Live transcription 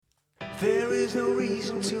There is no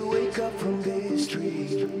reason to wake up from this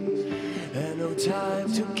dream, and no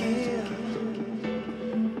time to kill.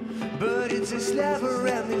 But it's this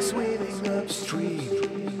never-ending swimming upstream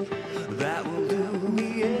that will do me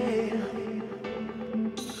in.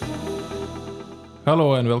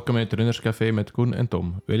 Hallo en welkom in het Runnerscafé met Koen en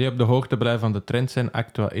Tom. Wil je op de hoogte blijven van de trends en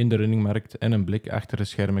actua in de runningmarkt en een blik achter de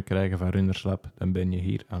schermen krijgen van Runnerslab, dan ben je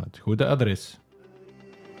hier aan het goede adres.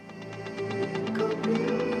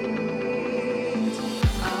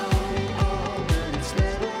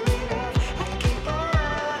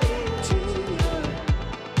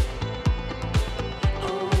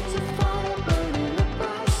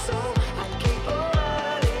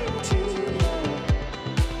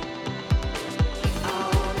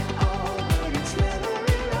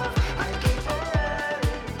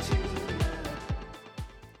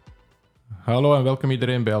 Hallo en welkom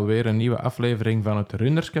iedereen bij alweer een nieuwe aflevering van het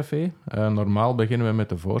Runnerscafé. Normaal beginnen we met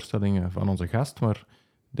de voorstellingen van onze gast, maar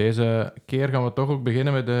deze keer gaan we toch ook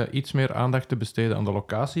beginnen met iets meer aandacht te besteden aan de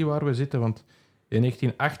locatie waar we zitten, want in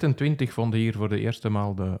 1928 vonden hier voor de eerste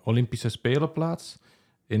maal de Olympische Spelen plaats.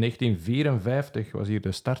 In 1954 was hier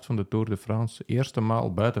de start van de Tour de France, eerste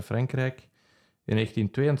maal buiten Frankrijk. In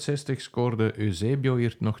 1962 scoorde Eusebio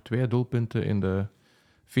hier nog 2 doelpunten in de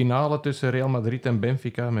finale tussen Real Madrid en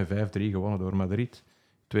Benfica met 5-3 gewonnen door Madrid.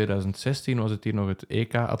 2016 was het hier nog het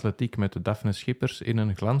EK Atletiek met de Daphne Schippers in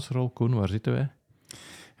een glansrol. Koen, waar zitten wij?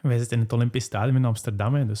 Wij zitten in het Olympisch stadion in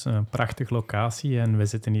Amsterdam, hè. Dus een prachtige locatie. En we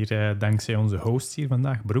zitten hier dankzij onze hosts hier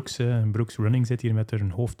vandaag. Brooks Running zit hier met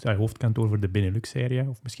hun hoofdkantoor voor de Benelux-area,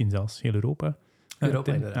 of misschien zelfs heel Europa.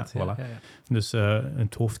 Europa inderdaad. Ja, voilà. Ja. Dus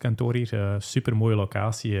het hoofdkantoor hier, supermooie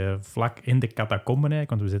locatie, vlak in de catacomben eigenlijk,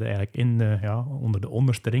 want we zitten eigenlijk onder de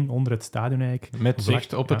onderste ring, onder het stadion eigenlijk. Met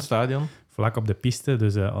zicht op het stadion. Vlak op de piste,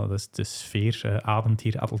 dus de sfeer ademt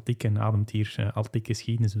hier atletiek en ademt hier atletiek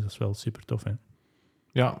geschiedenis, dus dat is wel super tof. Hè?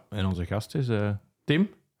 Ja, en onze gast is Tim.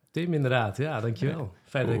 Tim, inderdaad. Ja, dankjewel.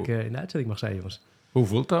 Fijn dat ik in de uitzending mag zijn, jongens. Hoe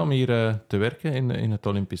voelt dat om hier te werken in het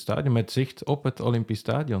Olympisch Stadion, met zicht op het Olympisch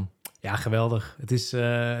Stadion? Ja, geweldig.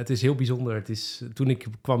 Het is heel bijzonder. Toen ik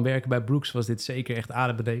kwam werken bij Brooks was dit zeker echt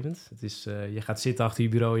adembenemend. Je gaat zitten achter je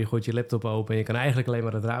bureau, je gooit je laptop open en je kan eigenlijk alleen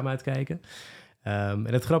maar het raam uitkijken.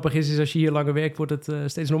 En het grappige is als je hier langer werkt, wordt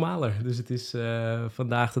het steeds normaler. Dus het is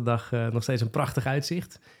vandaag de dag nog steeds een prachtig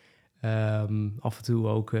uitzicht. Af en toe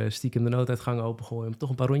ook stiekem de nooduitgang opengooien om toch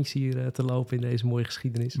een paar rondjes hier te lopen in deze mooie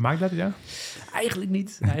geschiedenis. Maakt dat, ja? Eigenlijk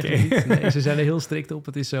niet. Niet. Nee, ze zijn er heel strikt op.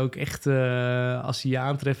 Het is ook echt, als ze je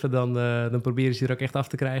aantreffen, dan proberen ze je er ook echt af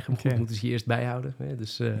te krijgen. Maar goed, moeten ze je eerst bijhouden. Hè?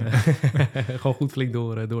 Dus gewoon goed flink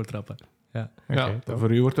doortrappen. Ja.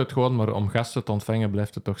 Voor u wordt het gewoon, maar om gasten te ontvangen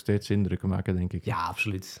blijft het toch steeds indruk maken, denk ik. Ja,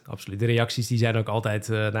 absoluut. De reacties die zijn ook altijd,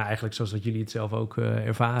 eigenlijk zoals dat jullie het zelf ook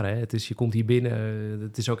ervaren. Hè? Je komt hier binnen,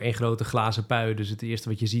 het is ook één grote glazen pui. Dus het eerste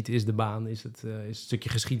wat je ziet is de baan, is het stukje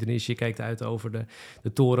geschiedenis. Je kijkt uit over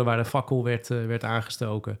de toren waar de fakkel werd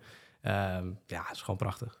aangestoken. Het is gewoon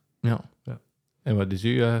prachtig. Ja. En wat is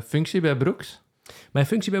uw functie bij Brooks? Mijn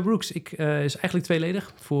functie bij Brooks is eigenlijk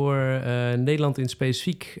tweeledig. Voor Nederland in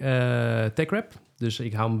specifiek TechRap. Dus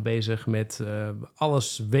ik hou me bezig met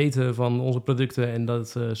alles weten van onze producten en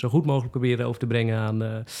dat zo goed mogelijk proberen over te brengen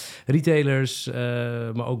aan retailers,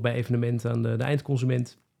 maar ook bij evenementen aan de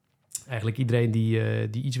eindconsument. Eigenlijk iedereen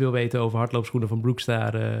die iets wil weten over hardloopschoenen van Brooks,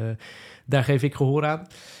 daar geef ik gehoor aan.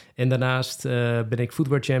 En daarnaast ben ik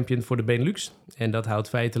footwear champion voor de Benelux. En dat houdt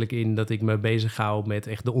feitelijk in dat ik me bezig hou met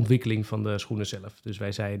echt de ontwikkeling van de schoenen zelf. Dus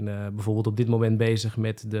wij zijn bijvoorbeeld op dit moment bezig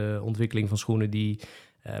met de ontwikkeling van schoenen die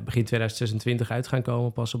begin 2026 uit gaan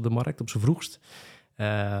komen, pas op de markt, op z'n vroegst.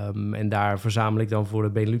 En daar verzamel ik dan voor de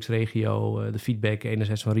Benelux-regio de feedback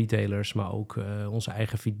enerzijds van retailers, maar ook onze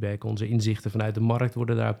eigen feedback, onze inzichten vanuit de markt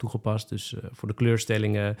worden daarop toegepast. Dus voor de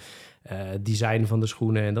kleurstellingen, design van de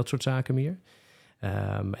schoenen en dat soort zaken meer.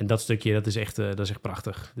 En dat stukje, dat is echt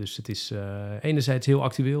prachtig. Dus het is enerzijds heel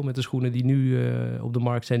actueel met de schoenen die nu op de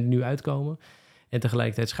markt zijn, die nu uitkomen. En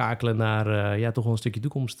tegelijkertijd schakelen naar toch wel een stukje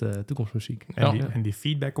toekomstmuziek. En die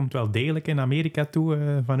feedback komt wel degelijk in Amerika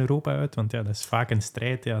toe, van Europa uit. Want dat is vaak een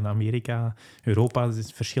strijd. Ja, in Amerika, Europa, er zijn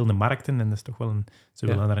verschillende markten. En dat is toch wel ze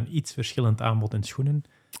willen naar een iets verschillend aanbod in schoenen.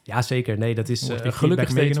 Ja, zeker. Nee, dat is gelukkig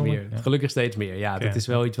steeds meer. Ja. Gelukkig steeds meer. Ja, dat is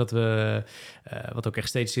wel iets wat ook echt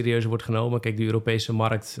steeds serieuzer wordt genomen. Kijk, de Europese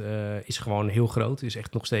markt is gewoon heel groot. Is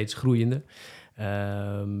echt nog steeds groeiende.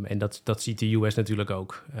 En dat ziet de US natuurlijk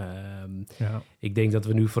ook. Ik denk dat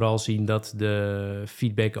we nu vooral zien dat de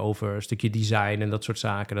feedback over een stukje design en dat soort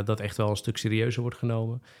zaken, dat echt wel een stuk serieuzer wordt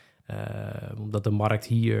genomen. Omdat de markt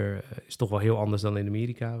hier is toch wel heel anders dan in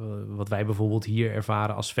Amerika. Wat wij bijvoorbeeld hier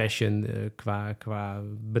ervaren als fashion qua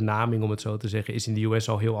benaming, om het zo te zeggen, is in de US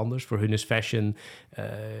al heel anders. Voor hun is fashion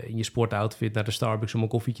in je sportoutfit naar de Starbucks om een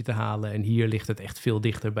koffietje te halen. En hier ligt het echt veel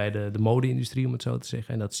dichter bij de mode-industrie, om het zo te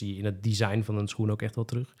zeggen. En dat zie je in het design van een schoen ook echt wel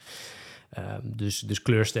terug. Dus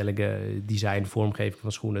kleurstellingen, design, vormgeving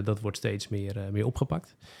van schoenen, dat wordt steeds meer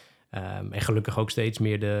opgepakt. En gelukkig ook steeds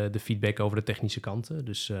meer de feedback over de technische kanten.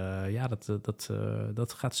 Dus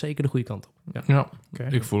dat gaat zeker de goede kant op. Ja.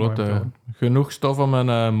 Okay, ik voel het. Genoeg stof om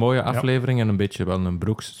een mooie aflevering en een beetje wel een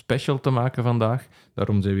Brooks special te maken vandaag.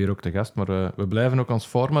 Daarom zijn we hier ook te gast. Maar we blijven ook ons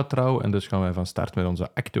format trouw en dus gaan wij van start met onze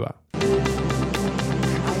Actua.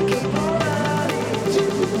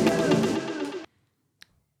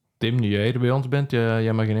 Tim, nu jij hier bij ons bent,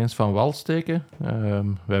 jij mag ineens van wal steken.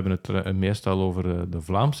 We hebben het meestal over de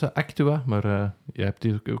Vlaamse Actua, maar jij hebt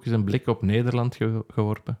hier ook eens een blik op Nederland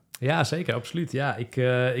geworpen. Ja, zeker, absoluut. Ja,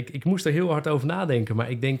 ik moest er heel hard over nadenken, maar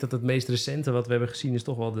ik denk dat het meest recente wat we hebben gezien is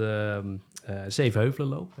toch wel de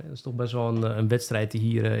Zevenheuvelenloop. Dat is toch best wel een wedstrijd die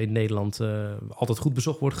hier in Nederland altijd goed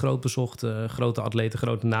bezocht wordt, groot bezocht, grote atleten,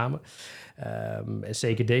 grote namen. En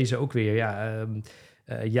zeker deze ook weer, ja...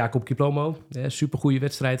 Jacob Kiplomo, supergoeie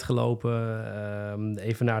wedstrijd gelopen.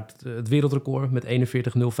 Even naar het wereldrecord met 41.05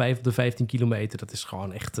 op de 15 kilometer. Dat is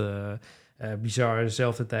gewoon echt bizar.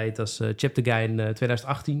 Dezelfde tijd als Cheptegei in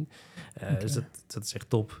 2018. Okay. Dus dat is echt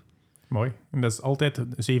top. Mooi. En dat is altijd,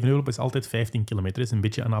 7 is altijd 15 kilometer. Dat is een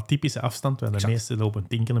beetje een atypische afstand. De meeste lopen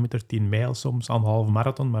 10 kilometer, 10 mijl soms, 1,5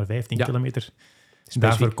 marathon, maar 15 kilometer...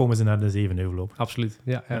 Specifiek. Daarvoor komen ze naar de Zevenheuvelloop. Absoluut,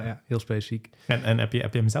 ja, heel specifiek. En heb je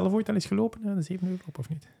hem zelf ooit al eens gelopen, de Zevenheuvelloop, of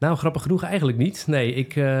niet? Nou, grappig genoeg eigenlijk niet. Nee,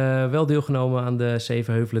 ik wel deelgenomen aan de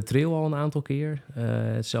Zevenheuvelen Trail al een aantal keer.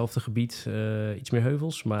 Hetzelfde gebied, iets meer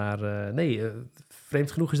heuvels. Maar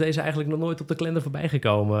vreemd genoeg is deze eigenlijk nog nooit op de kalender voorbij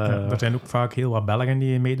gekomen. Ja, er zijn ook vaak heel wat Belgen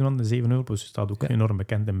die meedoen aan de Zevenheuvelloop. Dus het staat ook enorm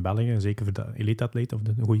bekend in België. Zeker voor de elite-atleten of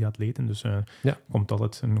de goede atleten. Dus komt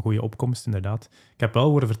altijd een goede opkomst, inderdaad. Ik heb wel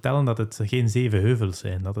horen vertellen dat het geen 7 heuvels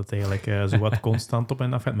zijn. Dat het eigenlijk zo wat constant op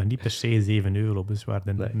en af gaat, maar niet per se 7 heuvels. Dus waar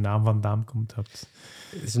de naam vandaan komt. Het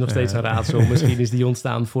is nog steeds een raadsel. Misschien is die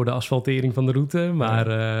ontstaan voor de asfaltering van de route. Maar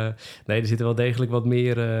er zitten wel degelijk wat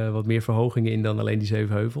meer verhogingen in dan alleen die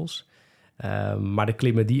 7 heuvels. Maar de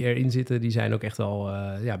klimmen die erin zitten, die zijn ook echt wel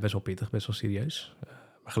best wel pittig, best wel serieus.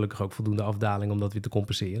 Maar gelukkig ook voldoende afdaling om dat weer te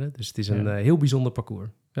compenseren. Dus het is een heel bijzonder parcours.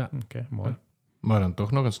 Ja. Oké, mooi. Maar dan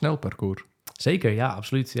toch nog een snel parcours. Zeker, ja,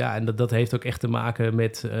 absoluut. Ja, en dat heeft ook echt te maken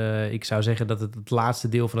met... ik zou zeggen dat het laatste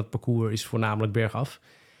deel van het parcours is voornamelijk bergaf.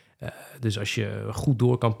 Dus als je goed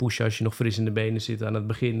door kan pushen, als je nog fris in de benen zit aan het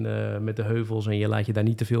begin met de heuvels en je laat je daar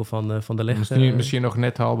niet te veel van de leg... Misschien nog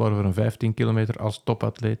net haalbaar voor een 15 kilometer als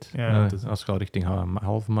topatleet. Ja, als je al richting een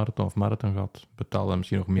halve marathon of marathon gaat, betaal dan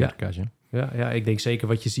misschien nog meer cash. Ja, ik denk zeker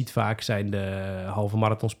wat je ziet vaak zijn de halve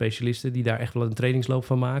marathon specialisten die daar echt wel een trainingsloop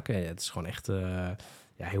van maken. En het is gewoon echt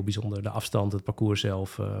heel bijzonder, de afstand, het parcours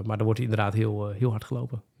zelf. Maar er wordt inderdaad heel hard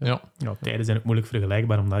gelopen. Ja, tijden zijn ook moeilijk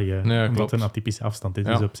vergelijkbaar, omdat het een atypische afstand is.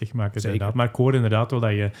 Dus op zich maken ze inderdaad. Maar ik hoor inderdaad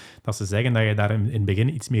wel dat ze zeggen dat je daar in het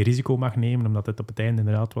begin iets meer risico mag nemen, omdat het op het einde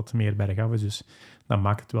inderdaad wat meer bergaf is. Dus dan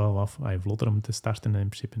maakt het wel wat vlotter om te starten in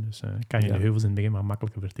principe. Dus kan je de heuvels in het begin wat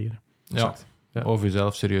makkelijker verteren. Exact. Ja. Of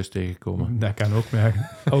jezelf serieus tegenkomen. Dat kan ook,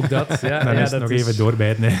 maar ook dat. Ja, dan is het nog even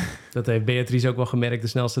doorbijten. Nee. Dat heeft Beatrice ook wel gemerkt, de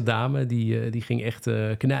snelste dame. Die ging echt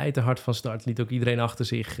knijten hard van start. Liet ook iedereen achter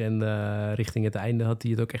zich. En richting het einde had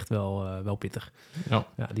hij het ook echt wel pittig. Ja,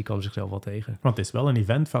 die kwam zichzelf wel tegen. Want het is wel een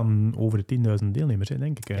event van over de 10.000 deelnemers,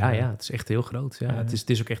 denk ik. Ja, het is echt heel groot. Ja. Het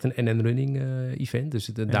is ook echt een NN-running event. Dus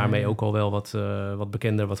daarmee ook al wel wat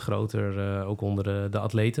bekender, wat groter. Ook onder de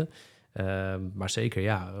atleten. Maar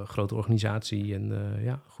zeker, grote organisatie en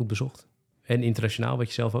goed bezocht. En internationaal, wat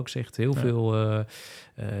je zelf ook zegt. Heel veel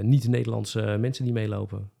niet-Nederlandse mensen die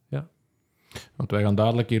meelopen. Ja. Want wij gaan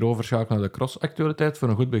dadelijk hier overschakelen naar de cross-actualiteit. Voor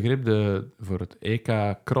een goed begrip, voor het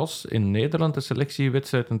EK Cross in Nederland, de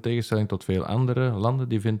selectiewedstrijd in tegenstelling tot veel andere landen,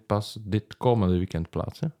 die vindt pas dit komende weekend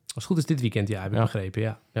plaats. Hè? Als het goed is dit weekend, heb ik begrepen.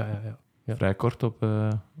 Ja. Vrij kort op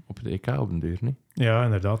het EK op den duur, niet? Ja,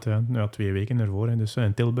 inderdaad. Ja, 2 weken ervoor. Hè. Dus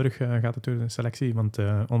in Tilburg gaat het door de selectie. Want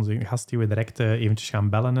onze gast die we direct eventjes gaan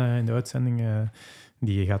bellen in de uitzending,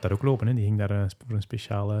 die gaat daar ook lopen. Hè. Die ging daar voor een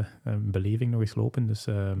speciale beleving nog eens lopen. Dus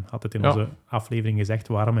had het in onze aflevering gezegd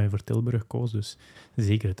waarom hij voor Tilburg koos. Dus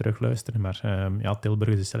zeker terugluisteren. Maar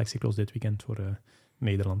Tilburg is de selectiecross dit weekend voor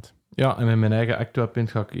Nederland. Ja, en met mijn eigen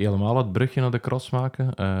Actua-pint ga ik helemaal het brugje naar de cross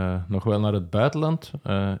maken. Nog wel naar het buitenland.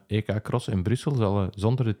 EK Cross in Brussel zal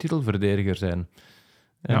zonder de titelverdediger zijn.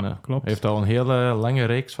 En, Ja, klopt. Hij heeft al een hele lange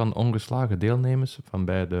reeks van ongeslagen deelnemers, van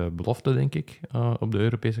bij de belofte, denk ik, op de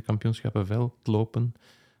Europese kampioenschappen veldlopen.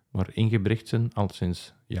 Maar Ingebrigtsen, al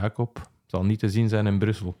sinds Jacob, zal niet te zien zijn in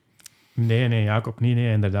Brussel. Nee, Jacob niet.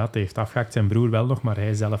 Nee, inderdaad. Hij heeft afgehaakt, zijn broer wel nog, maar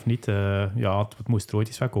hij zelf niet. Het moest er ooit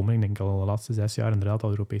eens van komen. Ik denk al de laatste 6 jaar inderdaad al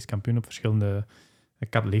Europees kampioen op verschillende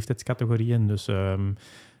leeftijdscategorieën. Dus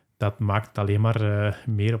dat maakt alleen maar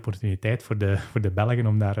meer opportuniteit voor de Belgen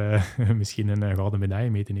om daar misschien een gouden medaille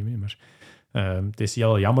mee te nemen. Maar het is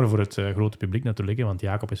heel jammer voor het grote publiek natuurlijk, hè, want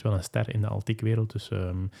Jacob is wel een ster in de atletiekwereld. Dus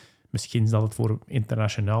misschien zal het voor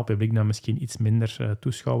internationaal publiek dan misschien iets minder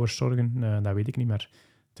toeschouwers zorgen. Dat weet ik niet, maar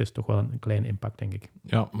het is toch wel een kleine impact, denk ik.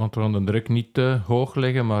 Ja, want we gaan de druk niet te hoog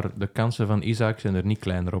leggen, maar de kansen van Isaac zijn er niet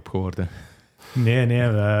kleiner op geworden.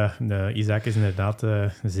 Nee, Isaac is inderdaad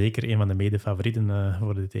zeker een van de mede-favorieten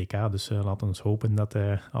voor de TK. Dus laten we hopen dat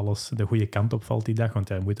alles de goede kant op valt die dag. Want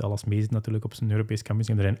hij moet alles meezitten natuurlijk op zijn Europees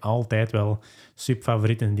kampioenschap. Er zijn altijd wel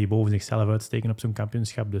subfavorieten die boven zichzelf uitsteken op zo'n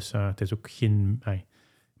kampioenschap. Dus het is ook geen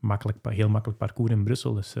heel makkelijk parcours in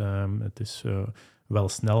Brussel. Dus het is wel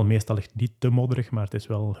snel, meestal ligt niet te modderig, maar het is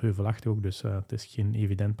wel heuvelachtig ook. Dus het is geen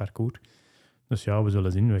evident parcours. Dus ja, we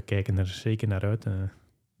zullen zien. We kijken er zeker naar uit.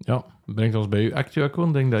 Ja, brengt ons bij u actie, Koen.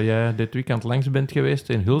 Ik denk dat jij dit weekend langs bent geweest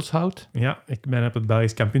in Hulshout. Ja, ik ben op het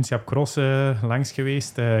Belgisch kampioenschap cross langs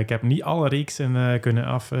geweest. Ik heb niet alle reeksen kunnen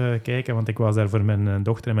afkijken, want ik was daar voor mijn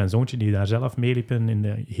dochter en mijn zoontje, die daar zelf meeliepen in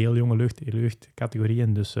de heel jonge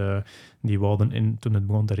luchtcategorieën. Dus die wouden toen het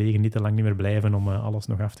begon te regenen niet te lang niet meer blijven om alles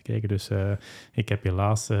nog af te kijken. Dus ik heb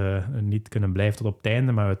helaas niet kunnen blijven tot op het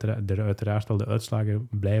einde, maar uiteraard wel de uitslagen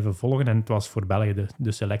blijven volgen. En het was voor België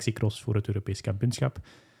de selectiecross voor het Europees kampioenschap.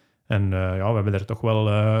 En we hebben er toch wel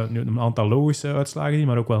nu een aantal logische uitslagen gezien,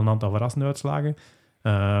 maar ook wel een aantal verrassende uitslagen.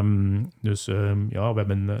 We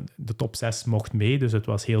hebben de top 6 mocht mee, dus het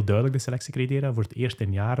was heel duidelijk de selectiecriteria. Voor het eerst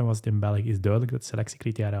in jaren was het in België is duidelijk dat de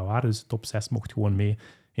selectiecriteria waren, dus de top 6 mocht gewoon mee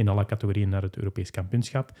in alle categorieën naar het Europees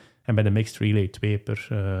kampioenschap. En bij de mixed relay 2 per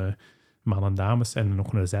man en dames en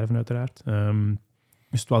nog een reserve uiteraard.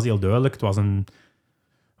 Dus het was heel duidelijk, het was een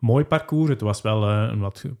mooi parcours, het was wel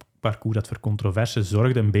een parcours dat voor controverse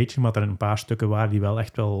zorgde een beetje, omdat er een paar stukken waren die wel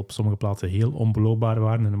echt wel op sommige plaatsen heel onbeloopbaar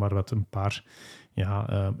waren en waar wat een paar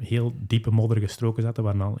heel diepe modderige stroken zaten,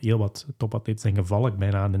 waar al heel wat topatleten zijn gevallen.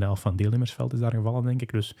 Bijna de helft van het deelnemersveld is daar gevallen, denk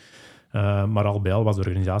ik. Dus, maar al bij al was de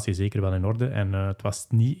organisatie zeker wel in orde en het was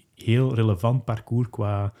niet heel relevant parcours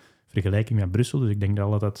qua vergelijking met Brussel, dus ik denk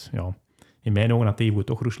dat in mijn ogen had even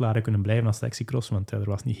toch Roeselare kunnen blijven als selectiecross, want er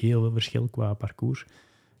was niet heel veel verschil qua parcours.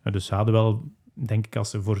 Dus ze hadden wel, denk ik, als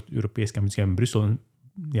ze voor het Europees kampioenschap in Brussel een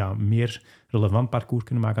meer relevant parcours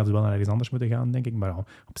kunnen maken, hadden ze wel naar ergens anders moeten gaan, denk ik. Maar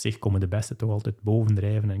op zich komen de beste toch altijd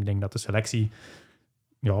bovendrijven. En ik denk dat de selectie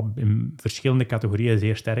in verschillende categorieën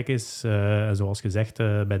zeer sterk is. Zoals gezegd,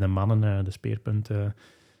 bij de mannen de speerpunten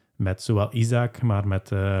met zowel Isaac, maar met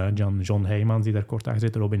John Heijmans, die daar kort achter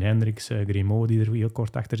zit, Robin Hendricks, Grimaud, die er heel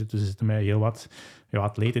kort achter zit. Dus er zitten mij heel wat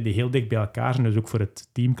atleten die heel dicht bij elkaar zijn. Dus ook voor het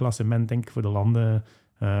teamklassement, denk ik, voor de landen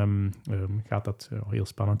gaat dat heel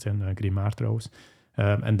spannend zijn. Grimaud trouwens.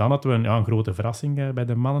 En dan hadden we een grote verrassing bij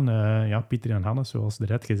de mannen. Pieter en Hannes, zoals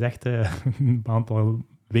net gezegd, een aantal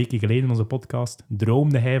weken geleden in onze podcast,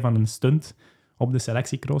 droomde hij van een stunt op de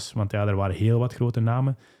selectiecross. Want er waren heel wat grote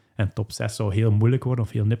namen. En top 6 zou heel moeilijk worden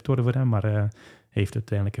of heel nipt worden voor hem. Maar hij heeft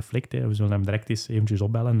uiteindelijk geflikt. We zullen hem direct eens eventjes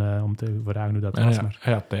opbellen om te vragen hoe dat was.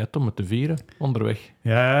 Hij had tijd om het te vieren onderweg.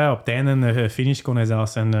 Ja, op het einde finish kon hij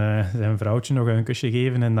zelfs zijn vrouwtje nog een kusje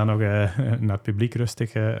geven en dan nog naar het publiek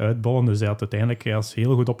rustig uitbollen. Dus hij had uiteindelijk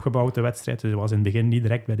heel goed opgebouwd, de wedstrijd. Dus hij was in het begin niet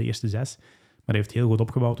direct bij de eerste 6. Maar hij heeft heel goed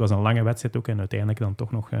opgebouwd. Het was een lange wedstrijd ook. En uiteindelijk dan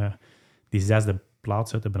toch nog die 6e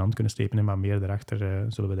plaats uit de brand kunnen slepen. Maar meer daarachter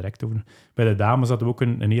zullen we direct over. Bij de dames hadden we ook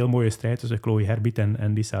een heel mooie strijd tussen Chloe Herbiet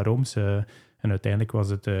en Lisa Rooms. En uiteindelijk was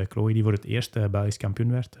het Chloe die voor het eerst Belgisch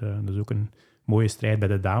kampioen werd. Dus ook een mooie strijd bij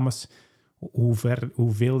de dames.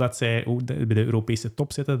 Hoeveel dat zij bij de Europese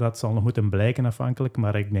top zitten, dat zal nog moeten blijken afhankelijk.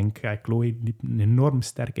 Maar ik denk, Chloe liep een enorm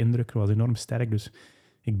sterk indruk. Was enorm sterk, dus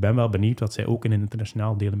ik ben wel benieuwd wat zij ook in een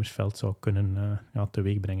internationaal deelnemersveld zou kunnen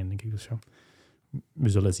teweeg brengen, denk ik. Dus we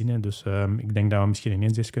zullen zien. Hè. Dus ik denk dat we misschien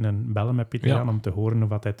ineens eens kunnen bellen met Pieter Jan om te horen of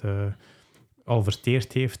hij het al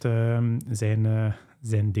verteerd heeft,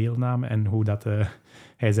 zijn deelname, en hoe dat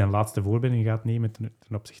hij zijn laatste voorbereiding gaat nemen ten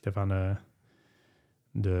opzichte van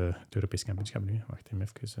het Europees kampioenschap nu. Wacht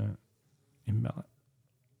even inbellen.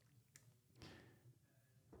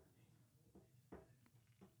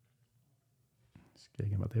 Eens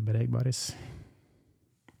kijken wat hij bereikbaar is.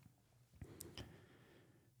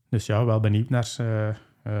 Dus wel benieuwd naar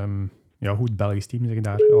hoe het Belgisch team zich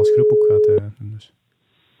daar als groep ook gaat doen. Dus.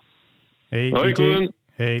 Hey, Hoi, DJ.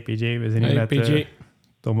 Hey PJ, we zijn hier met PJ.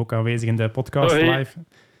 Tom ook aanwezig in de podcast Oh, hey. live.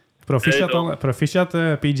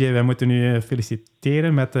 Proficiat, PJ. Wij moeten u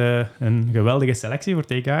feliciteren met een geweldige selectie voor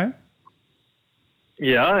TK. Hè?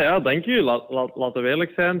 Ja, dank u. Laten we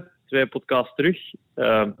eerlijk zijn. 2 podcasts terug.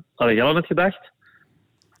 Had jij al net gedacht?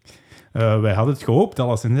 Wij hadden het gehoopt,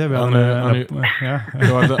 alleszins. Hè. Je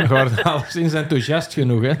was alleszins enthousiast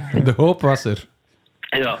genoeg, hè? De hoop was er.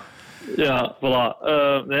 Ja, voilà.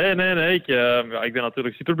 Nee. Ik ben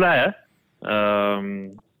natuurlijk super blij, hè.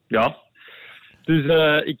 Ja. Dus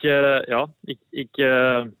ik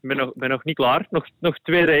ben nog niet klaar. Nog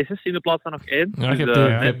 2 races in de plaats van nog 1. Ja, je Dus,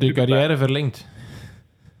 hebt je carrière verlengd.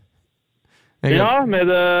 Ja, met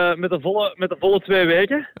de volle 2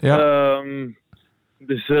 weken. Ja.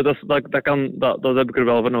 Dus dat heb ik er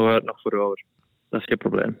wel nog voor over. Dat is geen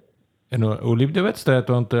probleem. En hoe liep de wedstrijd?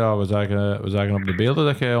 Want ja, we zagen op de beelden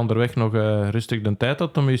dat jij onderweg nog rustig de tijd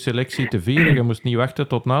had om je selectie te vieren. Je moest niet wachten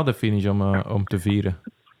tot na de finish om te vieren.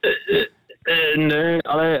 Nee,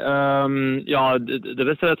 de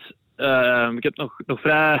wedstrijd... ik heb nog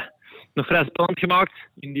vrij spannend gemaakt.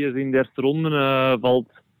 In de eerste ronde valt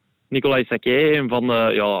Nicolas Saquet, een van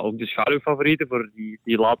ook de schaduwfavorieten voor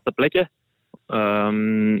die laatste plekken.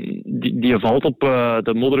 Die valt op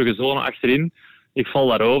de modderige zone achterin. Ik val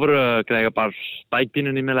daarover, krijg een paar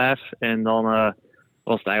spikepinnen in mijn lijf. En dan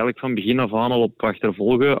was het eigenlijk van begin af aan al op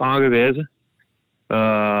achtervolgen aangewezen.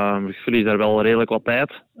 Ik verlies daar wel redelijk wat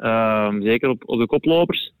tijd. Zeker op de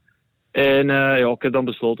koplopers. En ik heb dan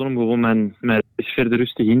besloten om gewoon mijn race verder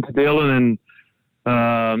rustig in te delen. En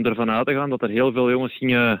ervan uit te gaan dat er heel veel jongens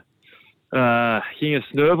gingen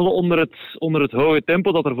sneuvelen onder het hoge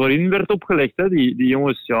tempo dat er voorin werd opgelegd. Hè. Die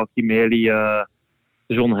jongens, Kimeli,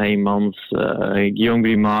 John Heijmans, Guillaume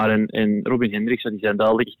Grimard en Robin Hendricks, die zijn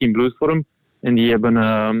duidelijk echt in bloedvorm. En die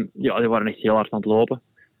waren echt heel hard aan het lopen.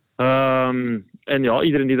 En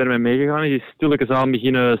iedereen die daarmee meegegaan is stilletjes aan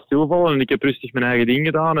beginnen stilvallen. En ik heb rustig mijn eigen ding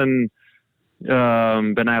gedaan. En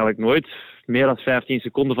ben eigenlijk nooit meer dan 15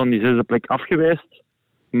 seconden van die 6e plek af geweest.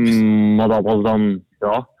 Maar dat was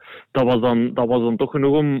dan toch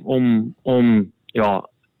genoeg om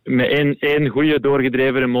met één goede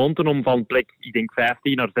doorgedreven remonte om van plek, ik denk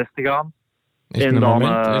 15 naar 6 te gaan. Is er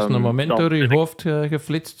een moment door je hoofd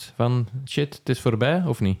geflitst van shit, het is voorbij,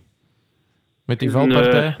 of niet? Met die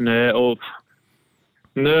valpartij?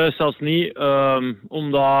 Nee, zelfs niet.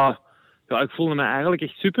 Omdat ik voelde me eigenlijk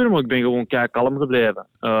echt super, maar ik ben gewoon kalm gebleven.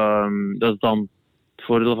 Dat is dan het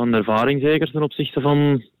voordeel van de ervaring zeker ten opzichte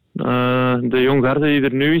van de jonggarde die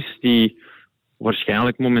er nu is, die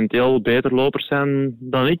waarschijnlijk momenteel beter lopers zijn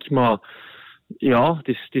dan ik. Maar ja,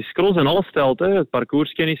 het is cross en alles telt. Hè. Het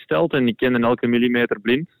parcourskennis telt en ik ken elke millimeter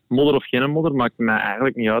blind. Modder of geen modder maakt mij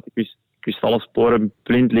eigenlijk niet uit. Ik wist alle sporen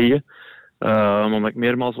blind liggen. Omdat ik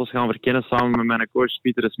meermaals was gaan verkennen samen met mijn coach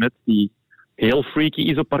Pieter de Smet, die heel freaky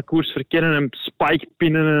is op parcours verkennen en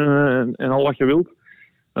spikepinnen en al wat je wilt.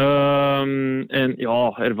 En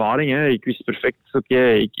ja, ervaring. Hè. Ik wist perfect,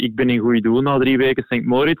 oké, ik ben in goede doen na 3 weken St.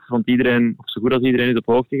 Moritz, want iedereen, of zo goed als iedereen, is op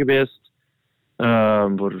hoogte geweest.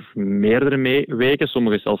 Voor meerdere weken,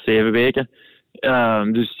 sommige zelfs 7 weken.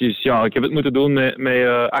 Dus ja, ik heb het moeten doen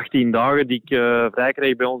met 18 dagen die ik vrij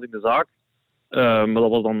kreeg bij ons in de zaak. Maar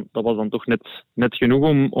dat was dan toch net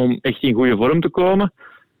genoeg om echt in goede vorm te komen.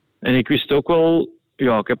 En ik wist ook wel,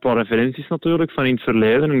 ja, ik heb wel referenties natuurlijk van in het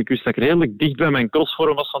verleden. En ik wist dat ik redelijk dicht bij mijn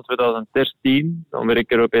crossvorm was van 2013. Dan werd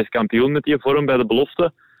ik Europees kampioen met die vorm bij de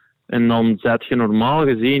belofte. En dan zijn er normaal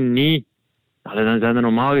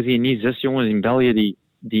gezien niet 6 jongens in België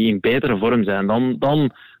die in betere vorm zijn.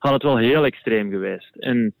 Dan had het wel heel extreem geweest.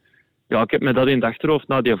 En ja, ik heb me dat in het achterhoofd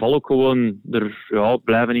na die val ook gewoon er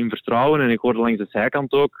blijven in vertrouwen. En ik hoorde langs de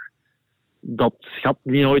zijkant ook dat het gat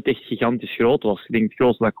niet nooit echt gigantisch groot was. Ik denk het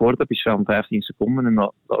grootste dat ik gehoord heb is van 15 seconden. En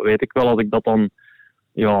dat weet ik wel. Als ik dat dan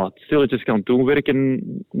stilletjes kan toewerken,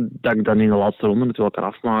 dat ik dan in de laatste ronde het wel kan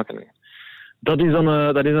afmaken. Dat is dan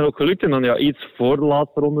ook gelukt. En dan iets voor de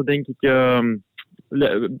laatste ronde, denk ik,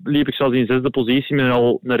 liep ik zelfs in 6e positie met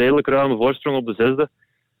al een redelijk ruime voorsprong op de 6e.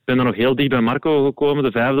 Ik ben er nog heel dicht bij Marco gekomen,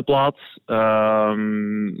 de 5e plaats.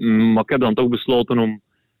 Maar ik heb dan toch besloten om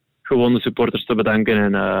gewoon de supporters te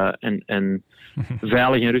bedanken en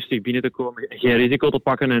veilig en rustig binnen te komen. Geen risico te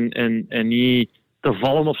pakken en niet te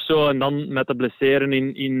vallen of zo. En dan met te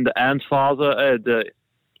blesseren in de eindfase.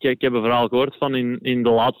 Ik heb een verhaal gehoord van in de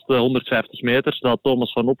laatste 150 meter dat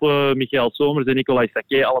Thomas van Oppen, Michael Somers en Nicolas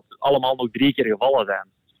Saquet allemaal nog 3 keer gevallen zijn.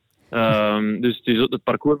 Dus het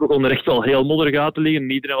parcours begon er echt wel heel modderig uit te liggen.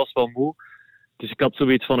 Iedereen was wel moe. Dus ik had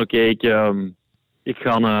zoiets van, oké, ik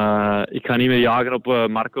ga niet meer jagen op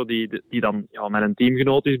Marco, die dan mijn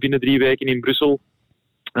teamgenoot is binnen 3 weken in Brussel.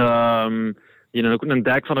 die ook een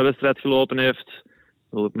dijk van de wedstrijd gelopen heeft.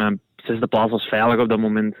 Mijn 6e plaats was veilig op dat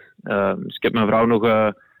moment. Dus ik heb mijn vrouw nog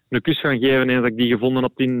een kus gaan geven eens dat ik die gevonden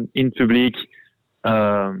had in het publiek.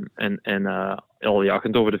 Al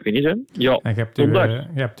jagend over de finish. Hè. Ja, en je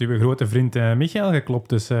hebt uw grote vriend Michael geklopt,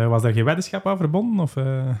 dus was daar geen weddenschap aan verbonden? Of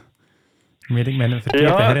weet ik mij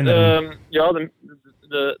verkeerd te herinneren?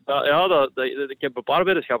 Ik heb een paar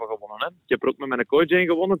weddenschappen gewonnen. Hè. Ik heb er ook met mijn coach een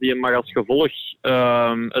gewonnen. Die mag als gevolg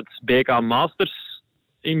het BK Masters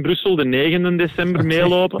in Brussel de 9e december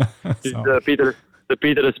meelopen. Dus de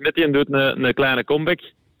Pieter de Smet die doet een kleine comeback.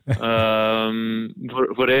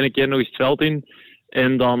 Voor één keer nog eens het veld in.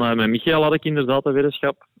 En dan met Michael had ik inderdaad een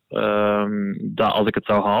weddenschap. Dat als ik het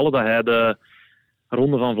zou halen, dat hij de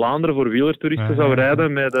Ronde van Vlaanderen voor wielertoeristen zou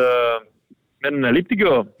rijden met een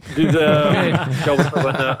elliptico. Dus dat wordt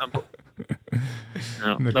nog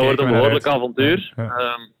dat wordt een behoorlijk avontuur.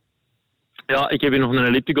 Ik heb hier nog een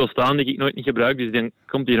elliptico staan die ik nooit niet gebruik, dus dan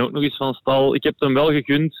komt hier ook nog eens van stal. Ik heb hem wel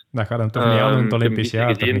gegund. Dat gaat hem toch niet aan in het Olympisch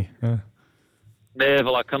jaar, toch niet? Ja. Nee,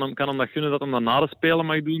 voilà, ik kan hem dat gunnen dat hij dat na de Spelen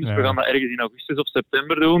mag doen. Dus we gaan dat ergens in augustus of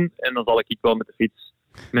september doen. En dan zal ik wel met de fiets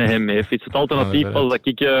met hem mee fietsen. Het alternatief was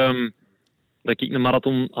dat ik een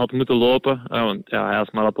marathon had moeten lopen. Want hij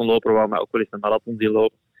als marathonloper wou mij ook wel eens een marathon zien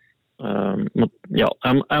lopen.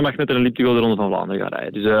 Hij mag met een elliptico de Ronde van Vlaanderen gaan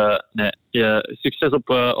rijden. Dus succes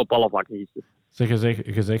op alle vlakken.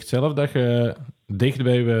 Je zegt zelf dat je dicht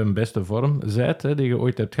bij je beste vorm bent, hè, die je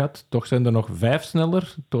ooit hebt gehad. Toch zijn er nog 5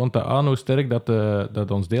 sneller. Toont dat aan hoe sterk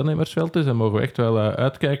dat ons deelnemersveld is. En mogen we echt wel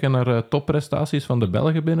uitkijken naar topprestaties van de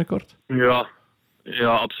Belgen binnenkort?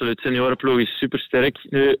 Ja, absoluut. Seniorenploeg is supersterk.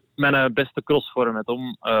 Nu, mijn beste crossvorm met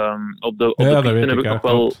om. Op de piste heb ik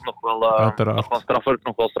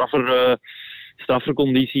nog wel straffer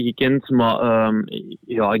conditie gekend. Maar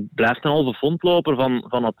ik blijf een halve fondloper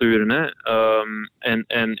van nature. Hè.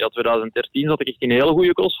 En 2013 zat ik echt in een hele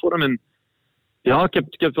goede crossvorm. En ja, ik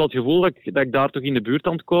heb wel het gevoel dat ik daar toch in de buurt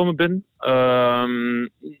aan het komen ben.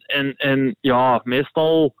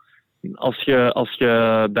 Meestal als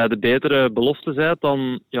je bij de betere belofte bent,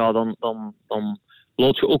 dan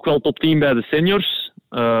lood je ook wel top 10 bij de seniors.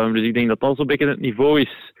 Dus ik denk dat dat zo'n beetje het niveau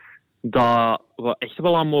is dat we echt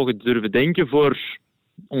wel aan mogen durven denken voor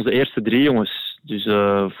onze eerste 3 jongens. Dus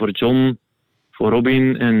voor John, voor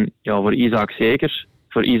Robin en voor Isaac zeker.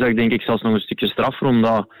 Voor Isaac denk ik zelfs nog een stukje straffer,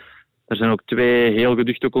 omdat er zijn ook 2 heel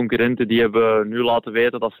geduchte concurrenten die hebben nu laten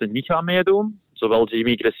weten dat ze niet gaan meedoen. Zowel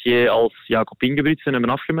Jimmy Cressier als Jacob Ingebrigtsen hebben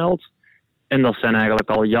afgemeld. En dat zijn eigenlijk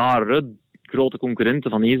al jaren grote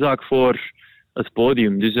concurrenten van Isaac voor het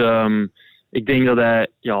podium. Dus ik denk dat hij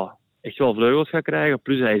echt wel vleugels gaat krijgen.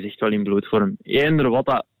 Plus hij is echt wel in bloedvorm. Eender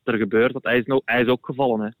wat er gebeurt, hij is ook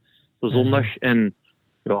gevallen. Hè, de zondag. En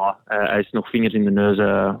hij is nog vingers in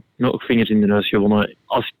de neus gewonnen.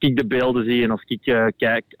 Als ik de beelden zie en als ik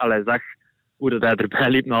zag hoe dat hij erbij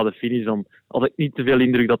liep na de finish, dan had ik niet te veel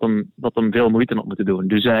indruk dat hem veel moeite had moeten doen.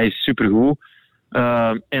 Dus hij is supergoed.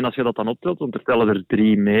 En als je dat dan optelt, want er tellen er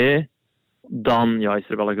 3 mee, dan is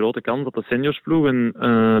er wel een grote kans dat de seniorsploeg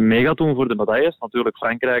mee gaat doen voor de medailles. Natuurlijk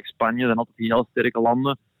Frankrijk, Spanje, zijn altijd heel sterke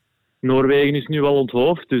landen. Noorwegen is nu wel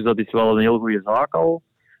onthoofd, dus dat is wel een heel goede zaak al.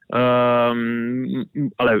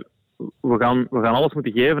 We gaan alles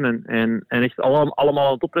moeten geven en echt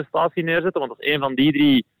allemaal een topprestatie neerzetten, want als een van die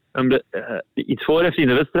 3 iets voor heeft in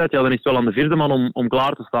de wedstrijd, dan is het wel aan de 4e man om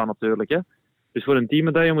klaar te staan natuurlijk. Hè. Dus voor een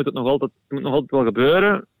teammedaille moet het nog altijd wel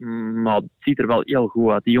gebeuren, maar het ziet er wel heel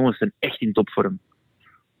goed uit. Die jongens zijn echt in topvorm.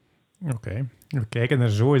 Oké. We kijken er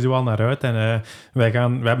sowieso al naar uit. En we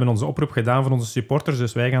hebben onze oproep gedaan voor onze supporters,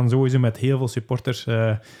 dus wij gaan sowieso met heel veel supporters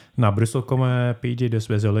naar Brussel komen, PJ. Dus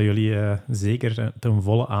wij zullen jullie zeker ten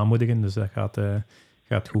volle aanmoedigen. Dus dat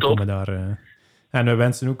gaat goed komen daar. En we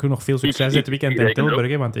wensen ook nog veel succes dit weekend in Tilburg,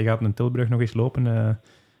 hè, want je gaat in Tilburg nog eens lopen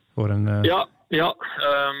voor een... dat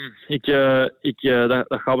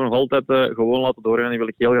gaan we nog altijd gewoon laten doorgaan. Die wil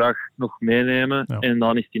ik heel graag nog meenemen. Ja. En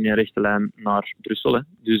dan is het in een rechte lijn naar Brussel. Hè.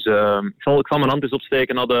 Dus ik zal mijn hand eens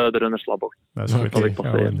opsteken naar de runnersladbocht. Dat is goed.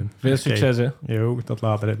 Veel succes, hè. Jo, tot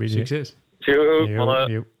later, hè, BJ. Succes.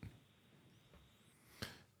 Jo.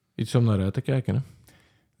 Iets om naar uit te kijken, hè.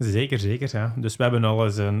 Zeker, ja. Dus we hebben al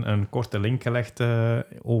eens een korte link gelegd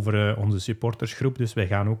over onze supportersgroep. Dus wij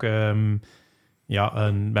gaan ook... we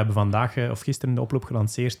hebben vandaag of gisteren de oproep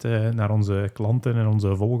gelanceerd naar onze klanten en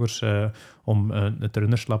onze volgers om het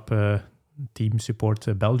Runnerslab Team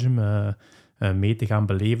Support Belgium mee te gaan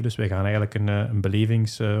beleven. Dus wij gaan eigenlijk een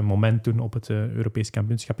belevingsmoment doen op het Europees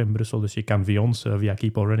kampioenschap in Brussel. Dus je kan via ons, via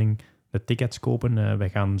Keep On Running, de tickets kopen. Wij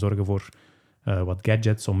gaan zorgen voor wat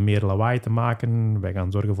gadgets om meer lawaai te maken. Wij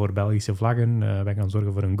gaan zorgen voor Belgische vlaggen. Wij gaan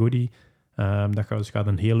zorgen voor een goodie. Dat gaat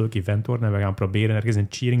een heel leuk event worden. En we gaan proberen ergens een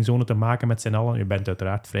cheeringzone te maken met z'n allen. Je bent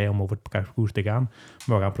uiteraard vrij om over het parcours te gaan.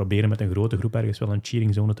 Maar we gaan proberen met een grote groep ergens wel een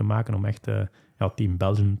cheeringzone te maken om echt Team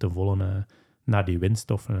Belgium te volgen naar die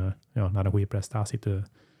winst of naar een goede prestatie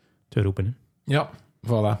te roepen. Hè. Ja,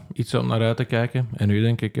 voilà. Iets om naar uit te kijken. En nu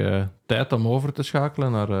denk ik tijd om over te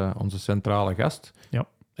schakelen naar onze centrale gast. Ja.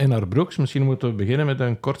 En naar Brooks. Misschien moeten we beginnen met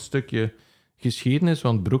een kort stukje geschiedenis,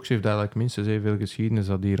 want Brooks heeft eigenlijk minstens evenveel geschiedenis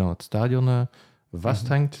dat hier aan het stadion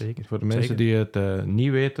vasthangt. Zeker. Voor de mensen die het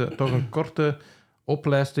niet weten, toch een korte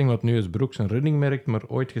oplijsting, want nu is Brooks een runningmerk, maar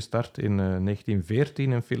ooit gestart in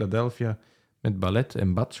 1914 in Philadelphia met ballet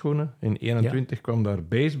en badschoenen. In 21 kwam daar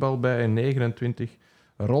baseball bij, in 29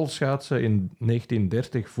 rolschaatsen, in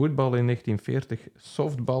 1930 voetbal, in 1940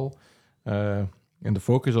 softbal. En de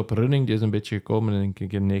focus op running die is een beetje gekomen denk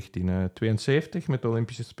ik, in 1972 met de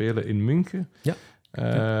Olympische Spelen in München. Ja.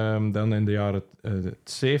 Dan in de jaren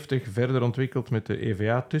 70 verder ontwikkeld met de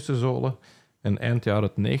EVA-tussenzolen. En eind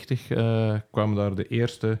jaren 90 kwamen daar de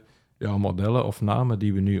eerste modellen of namen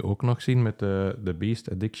die we nu ook nog zien met de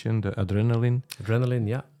Beast Addiction, de Adrenaline. Adrenaline,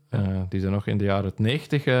 ja. Die zijn nog in de jaren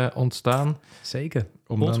 90 ontstaan. Zeker.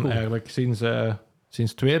 Om dan eigenlijk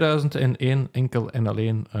sinds 2001 enkel en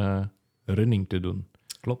alleen running te doen.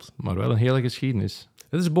 Klopt. Maar wel een hele geschiedenis.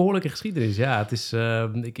 Het is een behoorlijke geschiedenis, ja. Het is,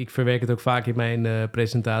 ik verwerk het ook vaak in mijn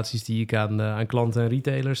presentaties die ik aan klanten en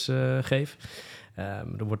retailers geef.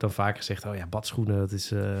 Er wordt dan vaak gezegd, oh ja, badschoenen, dat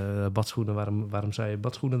is badschoenen, waarom zou je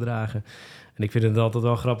badschoenen dragen? En ik vind het altijd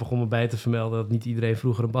wel grappig om erbij te vermelden dat niet iedereen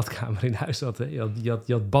vroeger een badkamer in huis had. Hè? Je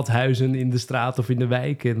had badhuizen in de straat of in de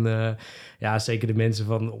wijk. En zeker de mensen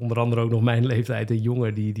van onder andere ook nog mijn leeftijd en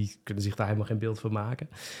jonger, die kunnen zich daar helemaal geen beeld van maken.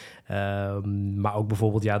 Maar ook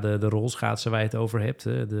bijvoorbeeld de rolschaatsen waar je het over hebt.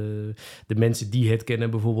 Hè? De mensen die het kennen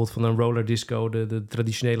bijvoorbeeld van een rollerdisco, de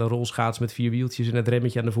traditionele rolschaats met 4 wieltjes en het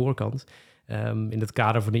remmetje aan de voorkant. In het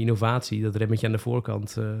kader van de innovatie, dat remmetje aan de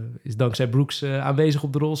voorkant, is dankzij Brooks aanwezig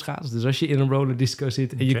op de rolschaats. Dus als je in een rollerdisco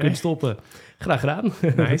zit en je kunt stoppen, graag gedaan.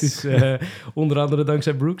 Nice. Dat is onder andere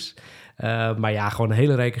dankzij Brooks. Maar ja, gewoon een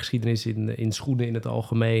hele rijke geschiedenis in schoenen in het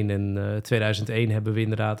algemeen. En 2001 hebben we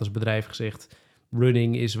inderdaad als bedrijf gezegd,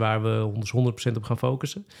 running is waar we ons 100% op gaan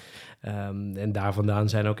focussen. En daar vandaan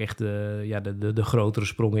zijn ook echt de grotere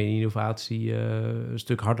sprongen in innovatie een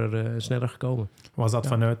stuk harder en sneller gekomen. Was dat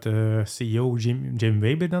vanuit CEO Jim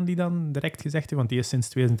Weber dan die dan direct gezegd heeft? Want die is sinds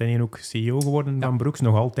 2001 ook CEO geworden van Brooks,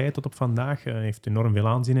 nog altijd tot op vandaag. Heeft enorm veel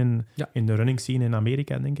aanzien in de running scene in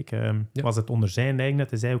Amerika, denk ik. Was het onder zijn leiding dat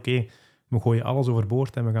hij zei, oké, we gooien alles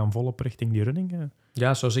overboord en we gaan volop richting die running?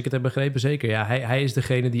 Ja, zoals ik het heb begrepen, zeker. Ja, hij is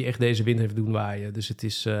degene die echt deze wind heeft doen waaien. Dus het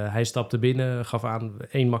is, hij stapte binnen, gaf aan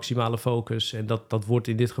 1 maximale focus. En dat wordt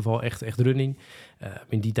in dit geval echt running.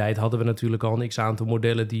 In die tijd hadden we natuurlijk al een x-aantal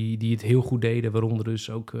modellen die het heel goed deden. Waaronder dus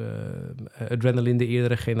ook Adrenaline, de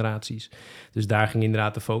eerdere generaties. Dus daar ging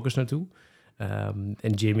inderdaad de focus naartoe.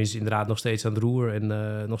 En Jim is inderdaad nog steeds aan het roer. En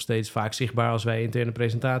nog steeds vaak zichtbaar als wij interne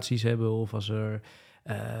presentaties hebben. Of als er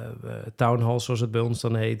town halls, zoals het bij ons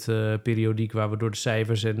dan heet, periodiek, waar we door de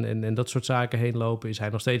cijfers en dat soort zaken heen lopen, is hij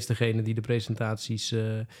nog steeds degene die de presentaties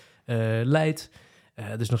leidt.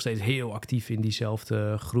 Dus nog steeds heel actief in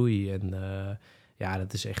diezelfde groei. En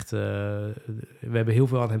dat is echt, we hebben heel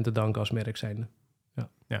veel aan hem te danken als merk zijnde.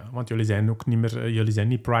 Ja, want jullie zijn ook niet meer, jullie zijn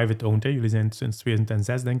niet private owned, hè? Jullie zijn sinds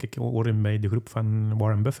 2006, denk ik, horen bij de groep van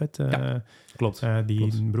Warren Buffett. Klopt. Die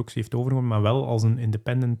klopt. Brooks heeft overgenomen, maar wel als een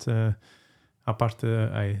independent aparte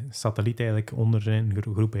satelliet eigenlijk onder zijn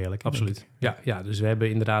groep eigenlijk. Absoluut. Ja, dus we hebben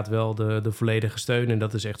inderdaad wel de volledige steun en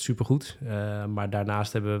dat is echt supergoed. Maar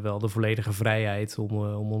daarnaast hebben we wel de volledige vrijheid om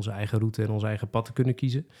onze eigen route en ons eigen pad te kunnen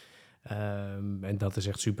kiezen. En dat is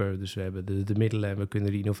echt super. Dus we hebben de middelen en we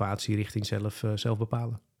kunnen die innovatierichting zelf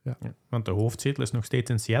bepalen. Ja. Ja, want de hoofdzetel is nog steeds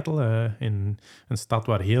in Seattle, in een stad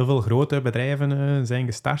waar heel veel grote bedrijven zijn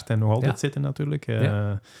gestart en nog altijd zitten natuurlijk.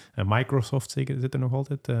 Microsoft zeker zit er nog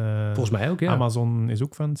altijd. Volgens mij ook, ja. Amazon is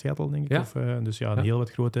ook van Seattle, denk ik. Ja. Dus heel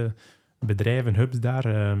wat grote bedrijven, hubs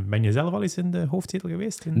daar. Ben je zelf al eens in de hoofdzetel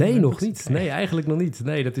geweest? Nee, nog niet. Nee, eigenlijk nog niet.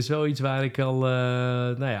 Nee, dat is wel iets waar ik al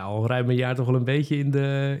ruim een jaar toch wel een beetje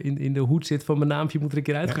in de hoed zit van mijn naampje moet er een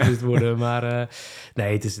keer uitgezet worden. Maar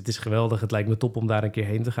nee, het is geweldig. Het lijkt me top om daar een keer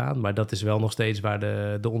heen te gaan. Maar dat is wel nog steeds waar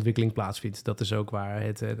de ontwikkeling plaatsvindt. Dat is ook waar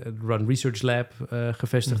het Run Research Lab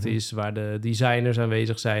gevestigd is, waar de designers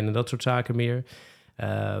aanwezig zijn en dat soort zaken meer.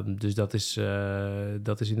 Dus dat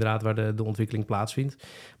is inderdaad waar de ontwikkeling plaatsvindt.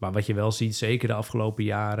 Maar wat je wel ziet, zeker de afgelopen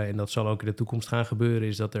jaren, en dat zal ook in de toekomst gaan gebeuren,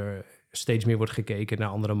 is dat er steeds meer wordt gekeken naar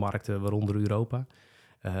andere markten, waaronder Europa.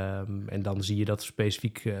 En dan zie je dat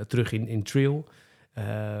specifiek terug in trail.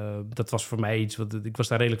 Dat was voor mij iets, ik was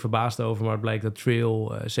daar redelijk verbaasd over, maar het blijkt dat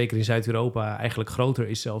trail, zeker in Zuid-Europa, eigenlijk groter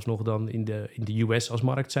is zelfs nog dan in de US als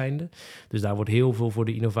markt zijnde. Dus daar wordt heel veel voor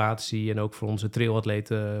de innovatie en ook voor onze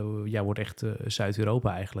trailatleten, wordt echt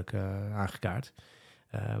Zuid-Europa eigenlijk aangekaart.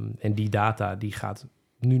 En die data die gaat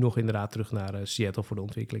nu nog inderdaad terug naar Seattle voor de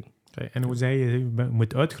ontwikkeling. Okay, en hoe zei je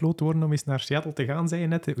moet uitgeloot worden om eens naar Seattle te gaan, zei je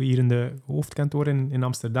net? Hier in de hoofdkantoor in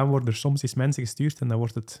Amsterdam worden er soms eens mensen gestuurd en dan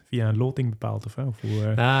wordt het via een loting bepaald, of hoe?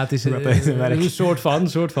 Het is een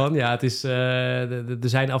soort van. Ja, het is, er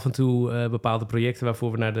zijn af en toe bepaalde projecten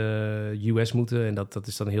waarvoor we naar de US moeten. En dat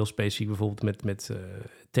is dan heel specifiek, bijvoorbeeld met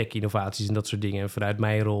tech-innovaties en dat soort dingen. En vanuit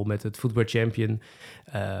mijn rol met het Footwear Champion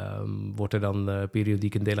wordt er dan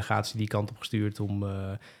periodiek een delegatie die kant op gestuurd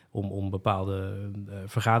om bepaalde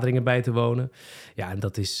vergaderingen bij te wonen. Ja, en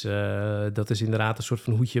dat is inderdaad een soort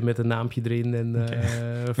van hoedje met een naampje erin. En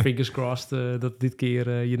fingers crossed dat dit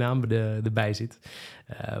keer je naam erbij zit.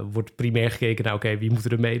 Wordt primair gekeken naar, oké, wie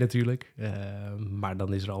moet er mee natuurlijk. Maar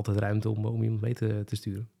dan is er altijd ruimte om iemand mee te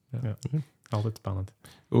sturen. Ja. Altijd spannend.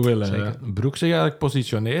 Hoe wil Brooks zich eigenlijk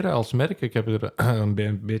positioneren als merk? Ik heb er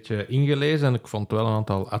een beetje ingelezen en ik vond wel een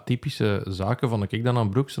aantal atypische zaken, vond ik dan aan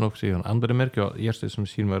Brooks ten opzichte van andere merken. Ja, eerst is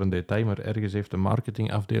misschien maar een detail, maar ergens heeft de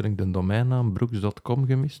marketingafdeling de domeinnaam brooks.com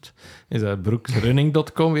gemist. Is dat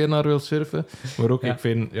brooksrunning.com weer naar wil surfen? Maar ook, ik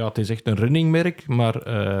vind, het is echt een runningmerk, maar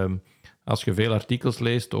als je veel artikels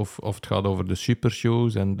leest of het gaat over de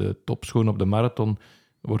supershoes en de topschoen op de marathon,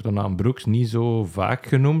 wordt de naam Brooks niet zo vaak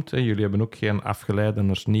genoemd. Hè. Jullie hebben ook geen afgeleide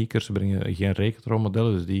naar sneakers, brengen geen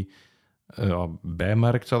rekentrolmodellen, dus die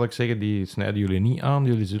bijmarkt, zal ik zeggen, die snijden jullie niet aan.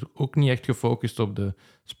 Jullie zijn ook niet echt gefocust op de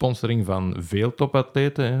sponsoring van veel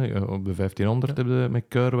topatleten. Hè. Op de 1500 hebben we met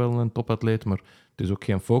Keur wel een topatleet, maar het is ook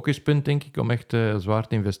geen focuspunt, denk ik, om echt zwaar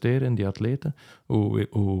te investeren in die atleten.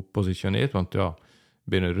 Hoe positioneert, want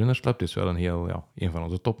binnen Runners Lab is wel een van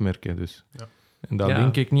onze topmerken, dus... Ja. En dat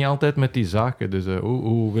link ik niet altijd met die zaken. Dus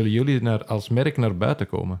hoe willen jullie als merk naar buiten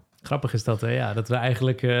komen? Grappig is dat, hè? Ja, dat we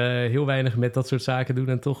eigenlijk heel weinig met dat soort zaken doen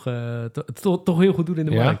en toch heel goed doen in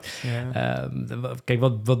de markt. Ja. Kijk,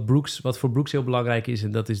 wat voor Brooks heel belangrijk is,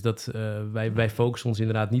 en dat is dat wij focussen ons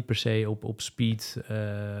inderdaad niet per se op speed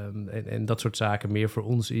en dat soort zaken. Meer voor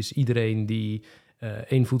ons is iedereen die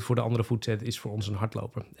één voet voor de andere voet zet, is voor ons een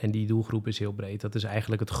hardloper. En die doelgroep is heel breed. Dat is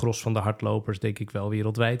eigenlijk het gros van de hardlopers, denk ik wel,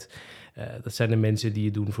 wereldwijd. Dat zijn de mensen die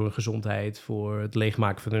het doen voor hun gezondheid, voor het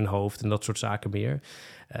leegmaken van hun hoofd en dat soort zaken meer.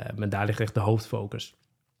 En daar ligt echt de hoofdfocus.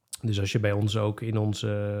 Dus als je bij ons ook in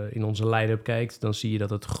onze line-up kijkt, dan zie je dat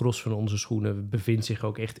het gros van onze schoenen bevindt zich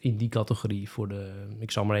ook echt in die categorie voor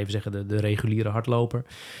ik zal maar even zeggen, de reguliere hardloper.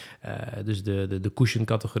 Dus de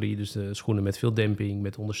cushion-categorie, dus de schoenen met veel demping,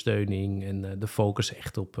 met ondersteuning en de focus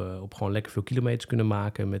echt op gewoon lekker veel kilometers kunnen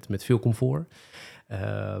maken met veel comfort.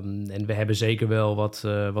 En we hebben zeker wel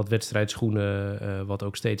wat wedstrijdschoenen, wat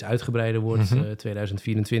ook steeds uitgebreider wordt.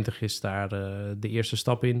 2024 is daar de eerste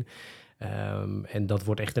stap in. En dat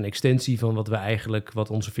wordt echt een extensie van wat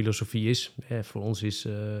onze filosofie is. Voor ons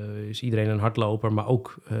is iedereen een hardloper, maar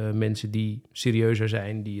ook mensen die serieuzer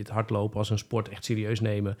zijn, die het hardlopen als een sport echt serieus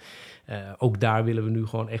nemen. Ook daar willen we nu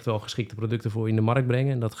gewoon echt wel geschikte producten voor in de markt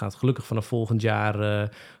brengen. En dat gaat gelukkig vanaf volgend jaar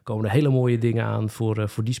komen er hele mooie dingen aan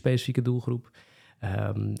voor die specifieke doelgroep.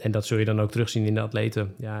 En dat zul je dan ook terugzien in de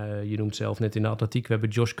atleten. Ja, je noemt zelf net in de atletiek. We hebben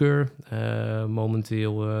Josh Kerr,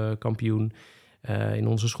 momenteel kampioen. In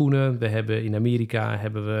onze schoenen. We hebben in Amerika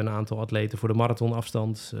een aantal atleten voor de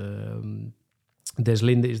marathonafstand. Des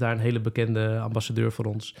Linde is daar een hele bekende ambassadeur voor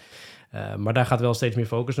ons. Maar daar gaat wel steeds meer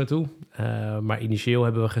focus naartoe. Maar initieel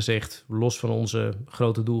hebben we gezegd, los van onze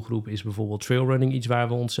grote doelgroep is bijvoorbeeld trailrunning iets waar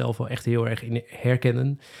we onszelf wel echt heel erg in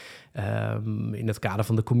herkennen. In het kader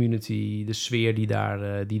van de community, de sfeer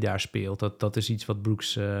die daar speelt. Dat is iets wat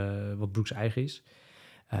Brooks eigen is.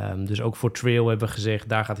 Dus ook voor trail hebben we gezegd,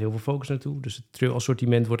 daar gaat heel veel focus naartoe. Dus het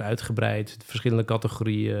trail-assortiment wordt uitgebreid, verschillende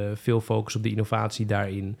categorieën, veel focus op de innovatie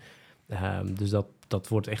daarin. Dus dat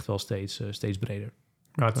wordt echt wel steeds breder.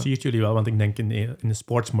 Nou, het siert jullie wel, want ik denk in de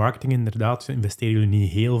sportsmarketing inderdaad investeren jullie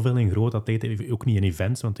niet heel veel in grote atleten, ook niet in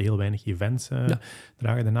events, want heel weinig events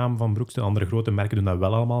dragen de naam van Brooks. De andere grote merken doen dat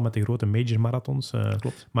wel allemaal met de grote major marathons.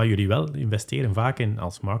 Klopt. Maar jullie wel investeren vaak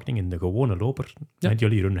als marketing in de gewone loper. Met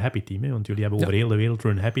jullie Run Happy team, want jullie hebben over heel de wereld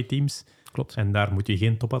Run Happy teams. Klopt. En daar moet je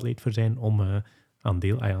geen topatleet voor zijn om aan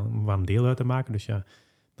deel uit te maken. Dus ja,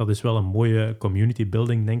 dat is wel een mooie community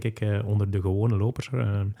building, denk ik, onder de gewone lopers.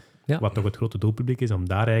 Wat toch het grote doelpubliek is, om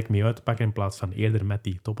daar eigenlijk mee uit te pakken in plaats van eerder met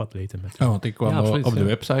die topatleten. Want ik kwam op de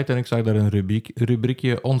website en ik zag daar een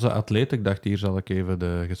rubriekje Onze Atleten. Ik dacht, hier zal ik even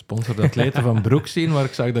de gesponsorde atleten van Brooks zien, maar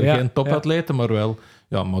ik zag daar geen topatleten, maar wel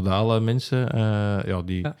modale mensen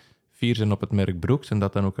die fier zijn op het merk Brooks en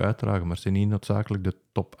dat dan ook uitdragen, maar ze zijn niet noodzakelijk de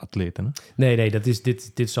topatleten. Hè? Nee,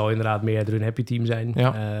 dit zal inderdaad meer het Run Happy Team zijn.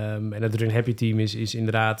 Ja. En het Run Happy Team is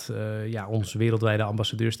inderdaad ons wereldwijde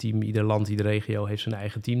ambassadeursteam. Ieder land, iedere regio heeft zijn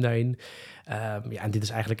eigen team daarin. En dit is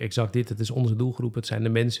eigenlijk exact dit. Het is onze doelgroep. Het zijn de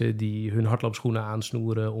mensen die hun hardloopschoenen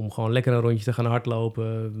aansnoeren om gewoon lekker een rondje te gaan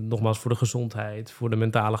hardlopen. Nogmaals, voor de gezondheid, voor de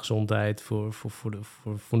mentale gezondheid,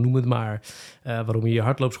 voor noem het maar. Waarom je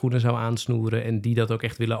hardloopschoenen zou aansnoeren en die dat ook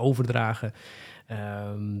echt willen overdragen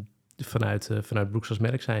vanuit Brooks als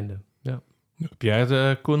merk zijnde. Ja. Heb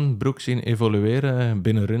jij, Koen, Brooks zien evolueren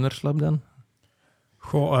binnen Runnerslab dan?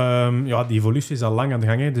 Goh, die evolutie is al lang aan de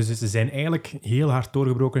gang. Hè. Dus ze zijn eigenlijk heel hard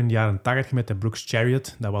doorgebroken in de jaren 80 met de Brooks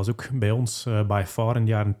Chariot. Dat was ook bij ons by far in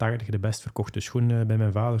de jaren 80 de best verkochte schoen bij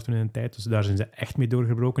mijn vader toen in de tijd. Dus daar zijn ze echt mee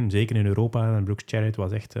doorgebroken, zeker in Europa. En Brooks Chariot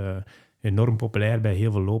was echt enorm populair bij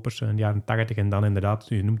heel veel lopers in de jaren 80. En dan inderdaad,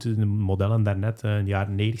 je noemt de modellen daarnet, in de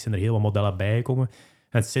jaren 90 zijn er heel wat modellen bijgekomen.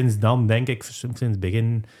 En sinds dan, denk ik, sinds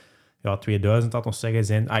begin 2000, dat ons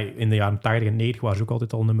zeggen, in de jaren 80 en 90 waren ze ook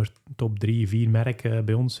altijd al nummer top 3, 4 merk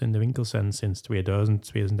bij ons in de winkels. En sinds 2000,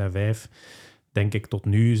 2005, denk ik tot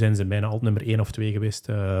nu, zijn ze bijna altijd nummer 1 of 2 geweest.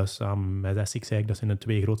 Samen met Essex eigenlijk, dat zijn de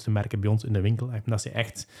 2 grootste merken bij ons in de winkel. En dat ze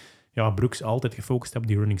echt Brooks altijd gefocust hebben op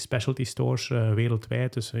die running specialty stores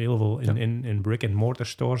wereldwijd. Dus heel veel in brick-and-mortar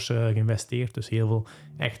stores geïnvesteerd. Dus heel veel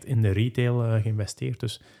echt in de retail geïnvesteerd.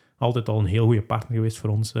 Dus altijd al een heel goede partner geweest voor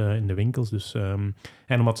ons in de winkels. Dus,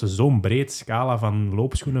 en omdat ze zo'n breed scala van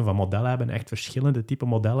loopschoenen, van modellen hebben, echt verschillende type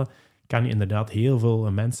modellen, kan je inderdaad heel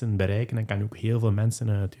veel mensen bereiken en kan je ook heel veel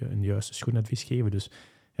mensen een juiste schoenadvies geven. Dus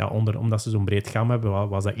omdat ze zo'n breed gamma hebben,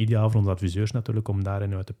 was dat ideaal voor onze adviseurs natuurlijk om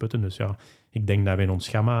daarin uit te putten. Dus ik denk dat we in ons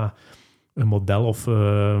gamma een model of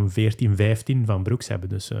 14, 15 van Brooks hebben.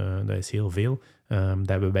 Dus dat is heel veel. Dat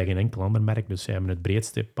hebben we bij geen enkel ander merk. Dus zij hebben het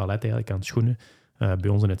breedste palet eigenlijk aan schoenen bij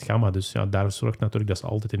ons in het gamma. Dus daar zorgt natuurlijk dat ze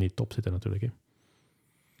altijd in die top zitten natuurlijk. Hè.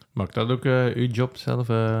 Maakt dat ook uw job zelf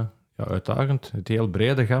uitdagend? Het heel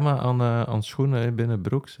brede gamma aan schoenen binnen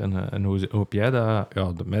Brooks. En hoe heb jij dat,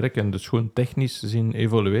 de merk en de schoen technisch zien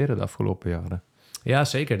evolueren de afgelopen jaren? Ja,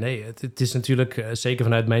 zeker. Nee, het is natuurlijk zeker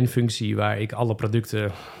vanuit mijn functie waar ik alle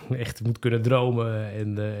producten echt moet kunnen dromen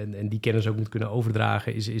en die kennis ook moet kunnen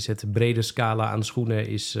overdragen, is het brede scala aan schoenen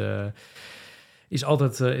is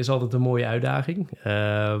altijd een mooie uitdaging.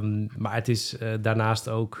 Maar het is daarnaast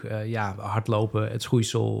ook hardlopen, het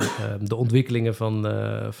schoeisel, de ontwikkelingen van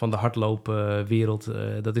de hardloopwereld.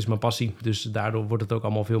 Dat is mijn passie. Dus daardoor wordt het ook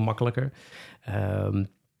allemaal veel makkelijker.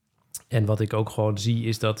 En wat ik ook gewoon zie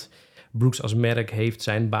is dat Brooks als merk heeft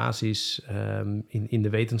zijn basis in de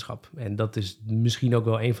wetenschap. En dat is misschien ook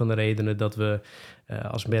wel een van de redenen dat we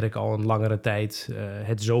als merk al een langere tijd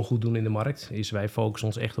het zo goed doen in de markt. Wij focussen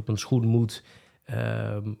ons echt op een schoen moet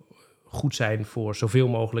goed zijn voor zoveel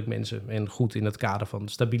mogelijk mensen. En goed in het kader van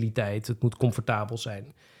stabiliteit. Het moet comfortabel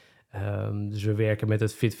zijn. Dus we werken met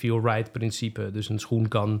het fit, feel, right principe. Dus een schoen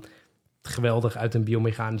kan geweldig uit een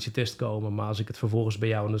biomechanische test komen. Maar als ik het vervolgens bij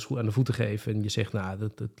jou aan de voeten geef en je zegt,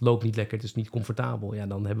 het loopt niet lekker, het is niet comfortabel,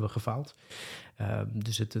 dan hebben we gefaald.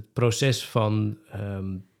 Dus het proces van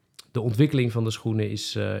de ontwikkeling van de schoenen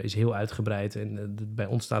is heel uitgebreid. En bij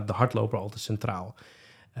ons staat de hardloper altijd centraal.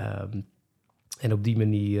 En op die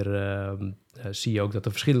manier zie je ook dat de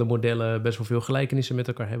verschillende modellen best wel veel gelijkenissen met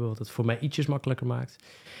elkaar hebben, wat het voor mij ietsjes makkelijker maakt.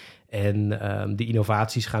 En de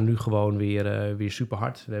innovaties gaan nu gewoon weer super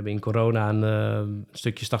hard. We hebben in corona een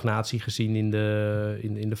stukje stagnatie gezien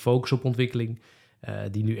in de focus op ontwikkeling,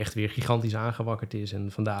 die nu echt weer gigantisch aangewakkerd is.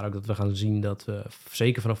 En vandaar ook dat we gaan zien dat we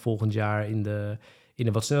zeker vanaf volgend jaar in de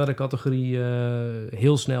wat snellere categorie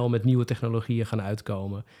heel snel met nieuwe technologieën gaan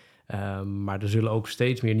uitkomen. Maar er zullen ook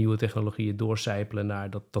steeds meer nieuwe technologieën doorcijpelen naar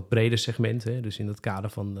dat brede segment. Hè? Dus in het kader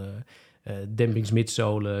van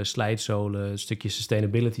dempingsmidzolen, slijtzolen, een stukje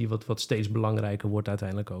sustainability, wat steeds belangrijker wordt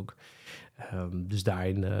uiteindelijk ook. Dus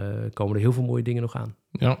daarin komen er heel veel mooie dingen nog aan.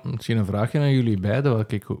 Ja, misschien een vraagje aan jullie beiden,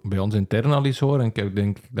 wat ik bij ons intern al eens hoor. En ik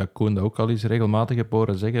denk dat Koen dat ook al eens regelmatig heb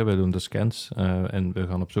horen zeggen. Wij doen de scans en we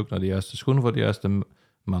gaan op zoek naar de juiste schoen voor de juiste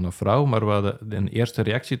man of vrouw. Maar wat de eerste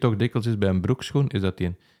reactie toch dikwijls is bij een broekschoen, is dat die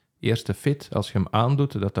een eerste fit, als je hem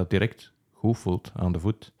aandoet, dat direct goed voelt aan de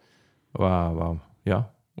voet.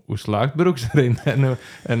 Hoe slaagt Brooks erin?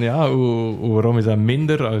 Waarom is dat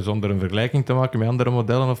minder, zonder een vergelijking te maken met andere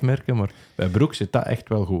modellen of merken, maar bij Brooks zit dat echt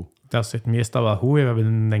wel goed. Dat zit meestal wel goed. We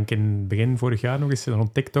hebben denk ik in het begin vorig jaar nog eens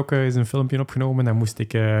rond TikTok is een filmpje opgenomen. Dan moest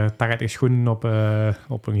ik 80 schoenen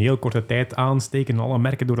op een heel korte tijd aansteken. Alle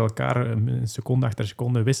merken door elkaar een seconde achter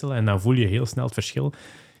seconde wisselen. En dan voel je heel snel het verschil.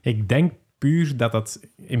 Ik denk puur dat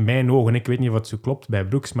in mijn ogen, ik weet niet of het zo klopt bij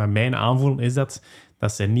Brooks, maar mijn aanvoelen is dat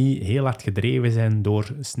dat ze niet heel hard gedreven zijn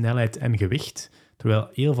door snelheid en gewicht. Terwijl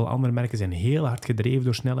heel veel andere merken zijn heel hard gedreven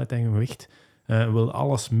door snelheid en gewicht. Wil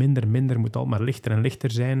alles minder, moet al maar lichter en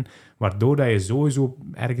lichter zijn. Waardoor dat je sowieso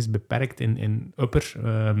ergens beperkt in upper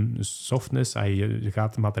softness. Je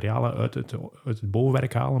gaat de materialen uit het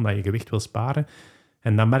bovenwerk halen omdat je gewicht wil sparen.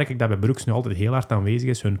 En dan merk ik dat bij Brooks nu altijd heel hard aanwezig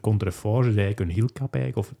is. Hun contreforge, dus eigenlijk hun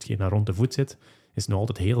hielkap of hetgeen daar rond de voet zit, is nu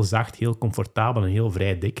altijd heel zacht, heel comfortabel en heel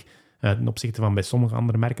vrij dik. Ten opzichte van bij sommige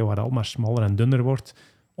andere merken waar het al maar smaller en dunner wordt,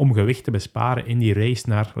 om gewicht te besparen in die race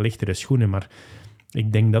naar lichtere schoenen. Maar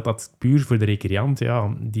ik denk dat dat puur voor de recreant,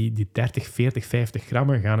 die 30, 40, 50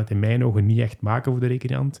 grammen gaan het in mijn ogen niet echt maken voor de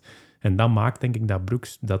recreant. En dat maakt denk ik dat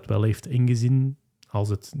Brooks dat wel heeft ingezien, als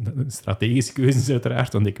het een strategische keuze is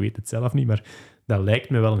uiteraard, want ik weet het zelf niet, maar dat lijkt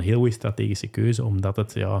me wel een heel goede strategische keuze, omdat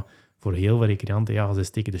het voor heel veel recreanten, ze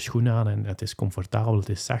steken de schoen aan en het is comfortabel, het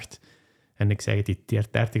is zacht. En ik zeg het, die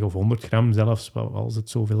 30 of 100 gram zelfs, als het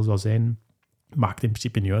zoveel zou zijn, maakt in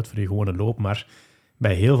principe niet uit voor je gewone loop, maar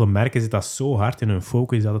bij heel veel merken zit dat zo hard in hun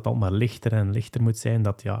focus dat het allemaal lichter en lichter moet zijn,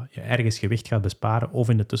 dat je ergens gewicht gaat besparen, of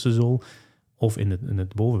in de tussenzool, of in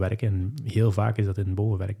het bovenwerk. En heel vaak is dat in het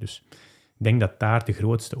bovenwerk. Dus ik denk dat daar de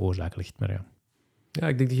grootste oorzaak ligt. Maar ja,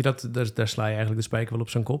 ik denk dat daar sla je eigenlijk de spijker wel op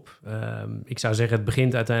zijn kop. Ik zou zeggen, het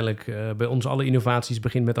begint uiteindelijk, bij ons alle innovaties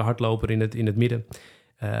begint met de hardloper in het midden.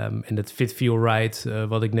 En het fit, feel, ride,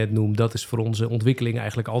 wat ik net noem, dat is voor onze ontwikkeling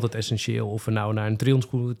eigenlijk altijd essentieel. Of we nou naar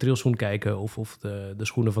een trailschoen kijken of de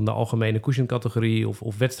schoenen van de algemene cushion-categorie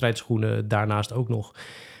of wedstrijdschoenen daarnaast ook nog.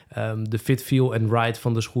 De fit, feel en ride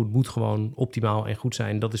van de schoen moet gewoon optimaal en goed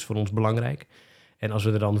zijn. Dat is voor ons belangrijk. En als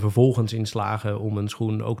we er dan vervolgens in slagen om een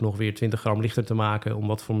schoen ook nog weer 20 gram lichter te maken, om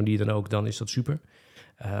wat voor manier dan ook, dan is dat super.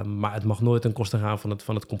 Maar het mag nooit ten koste gaan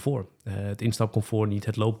van het comfort. Het instapcomfort niet,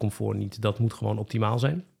 het loopcomfort niet. Dat moet gewoon optimaal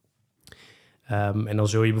zijn. En dan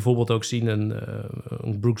zul je bijvoorbeeld ook zien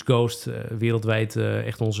een Brooks Ghost, wereldwijd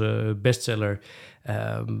echt onze bestseller.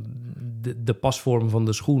 De pasvorm van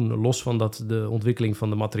de schoen, los van dat de ontwikkeling van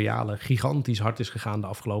de materialen gigantisch hard is gegaan de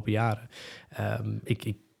afgelopen jaren.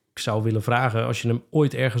 Ik zou willen vragen, als je hem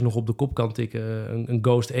ooit ergens nog op de kop kan tikken, een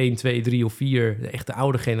Ghost 1, 2, 3 of 4, de echte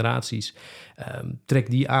oude generaties, trek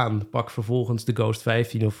die aan. Pak vervolgens de Ghost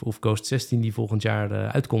 15 of Ghost 16 die volgend jaar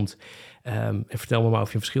uitkomt. En vertel me maar of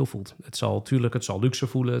je een verschil voelt. Het zal luxer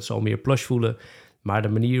voelen, het zal meer plush voelen, maar de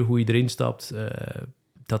manier hoe je erin stapt,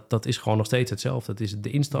 dat is gewoon nog steeds hetzelfde. Het is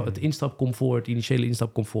het instapcomfort, het initiële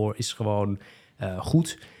instapcomfort is gewoon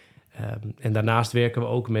goed. En daarnaast werken we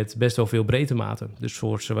ook met best wel veel breedtematen. Dus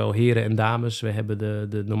voor zowel heren en dames, we hebben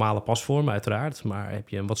de normale pasvorm uiteraard. Maar heb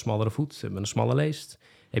je een wat smallere voet, hebben we een smalle leest.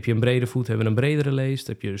 Heb je een brede voet, hebben we een bredere leest.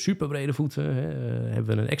 Heb je super brede voeten,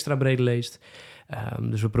 hebben we een extra brede leest.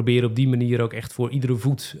 Dus we proberen op die manier ook echt voor iedere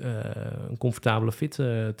voet een comfortabele fit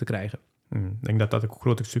te krijgen. Ik denk dat dat ook een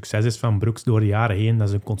groot succes is van Brooks door de jaren heen. Dat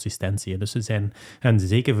is een consistentie. Dus ze zijn, en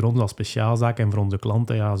zeker voor ons als speciaalzaak en voor onze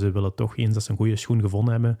klanten, ze willen toch eens dat ze een goede schoen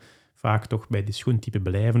gevonden hebben, vaak toch bij die schoentype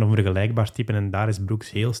blijven of een vergelijkbaar type. En daar is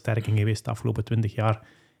Brooks heel sterk in geweest de afgelopen 20 jaar.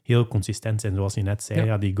 Heel consistent zijn, zoals je net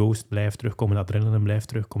zei. Die Ghost blijft terugkomen, de Adrenaline blijft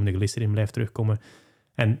terugkomen, de Glycerin blijft terugkomen.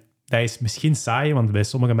 En dat is misschien saai, want bij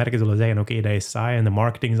sommige merken zullen zeggen, oké, dat is saai. En de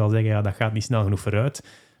marketing zal zeggen, dat gaat niet snel genoeg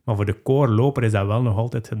vooruit. Maar voor de core loper is dat wel nog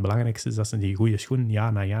altijd het belangrijkste, is dat ze die goede schoen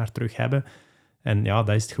jaar na jaar terug hebben. En dat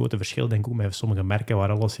is het grote verschil, denk ik, ook met sommige merken waar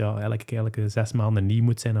alles elke 6 maanden nieuw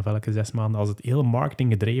moet zijn of elke 6 maanden. Als het heel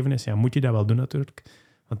marketing gedreven is, moet je dat wel doen natuurlijk.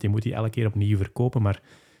 Want je moet die elke keer opnieuw verkopen. Maar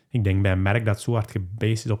ik denk bij een merk dat zo hard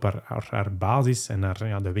gebased is op haar basis en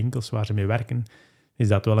haar, de winkels waar ze mee werken, is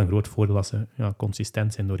dat wel een groot voordeel als ze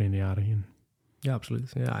consistent zijn door in de jaren heen. Ja,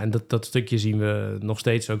 absoluut. Ja, en dat stukje zien we nog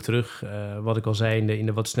steeds ook terug. Wat ik al zei, in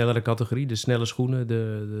de wat snellere categorie, de snelle schoenen,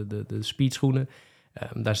 de speedschoenen.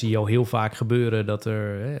 Daar zie je al heel vaak gebeuren dat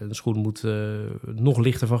een schoen moet nog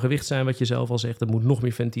lichter van gewicht zijn, wat je zelf al zegt. Het moet nog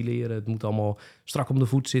meer ventileren. Het moet allemaal strak om de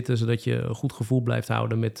voet zitten, zodat je een goed gevoel blijft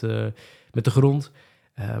houden met de grond.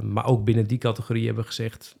 Maar ook binnen die categorie hebben we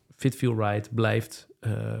gezegd, Fit Feel Ride blijft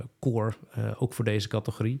core, ook voor deze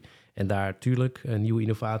categorie. En daar natuurlijk nieuwe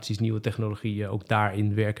innovaties, nieuwe technologieën. Ook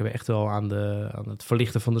daarin werken we echt wel aan het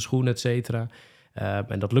verlichten van de schoen, et cetera.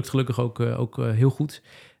 En dat lukt gelukkig ook heel goed.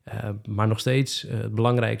 Maar nog steeds, het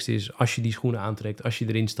belangrijkste is, als je die schoenen aantrekt, als je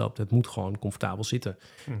erin stapt, het moet gewoon comfortabel zitten.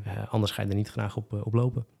 Anders ga je er niet graag op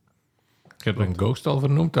lopen. Ik heb een Ghost al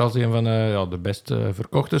vernoemd als een van de best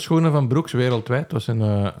verkochte schoenen van Brooks wereldwijd. Er zijn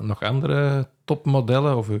nog andere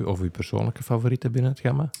topmodellen of uw persoonlijke favorieten binnen het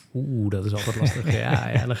gamma? Dat is altijd lastig.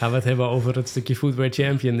 ja, dan gaan we het hebben over het stukje Footwear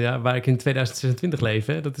Champion, ja, waar ik in 2026 leef.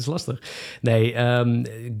 Hè? Dat is lastig. Nee,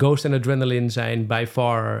 Ghost en Adrenaline zijn by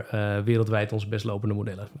far wereldwijd onze best lopende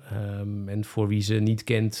modellen. En voor wie ze niet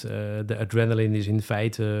kent, de Adrenaline is in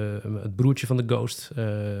feite het broertje van de Ghost,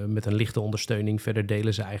 met een lichte ondersteuning. Verder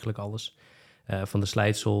delen ze eigenlijk alles. Van de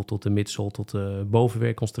slijtsol tot de midsol tot de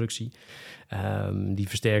bovenwerkconstructie. Die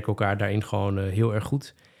versterken elkaar daarin gewoon heel erg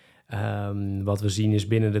goed. Wat we zien is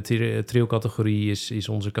binnen de trailcategorie is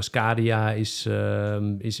onze Cascadia is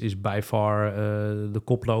by far de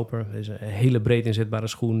koploper. Het is een hele breed inzetbare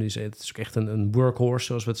schoen. Het is ook echt een workhorse,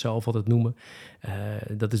 zoals we het zelf altijd noemen.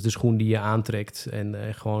 Dat is de schoen die je aantrekt en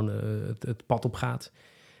gewoon het pad op gaat.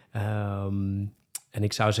 En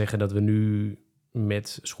ik zou zeggen dat we nu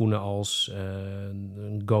met schoenen als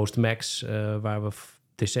een Ghost Max, waar we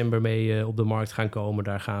december mee op de markt gaan komen.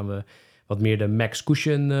 Daar gaan we wat meer de Max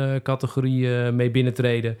Cushion categorie mee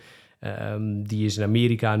binnentreden. Die is in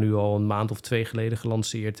Amerika nu al een maand of 2 geleden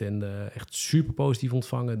gelanceerd en echt super positief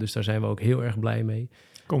ontvangen. Dus daar zijn we ook heel erg blij mee.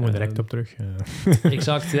 Komen we direct op terug.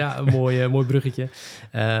 Exact, ja, een mooi bruggetje.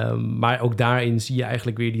 Maar ook daarin zie je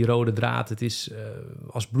eigenlijk weer die rode draad. Het is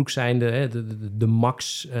als Brooks zijnde, de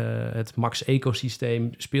Max, het Max-ecosysteem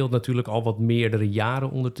speelt natuurlijk al wat meerdere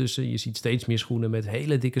jaren ondertussen. Je ziet steeds meer schoenen met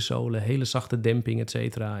hele dikke zolen, hele zachte demping, et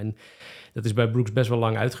cetera. En dat is bij Brooks best wel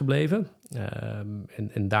lang uitgebleven.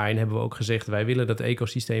 En daarin hebben we ook gezegd, wij willen dat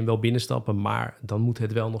ecosysteem wel binnenstappen, maar dan moet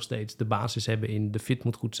het wel nog steeds de basis hebben in de fit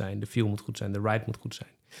moet goed zijn, de feel moet goed zijn, de ride moet goed zijn.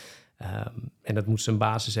 En dat moet zijn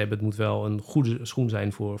basis hebben. Het moet wel een goede schoen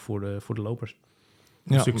zijn voor de lopers.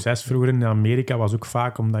 Ja. Succes vroeger in Amerika was ook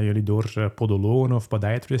vaak omdat jullie door podologen of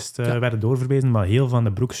podiatrist werden doorverwezen, maar heel van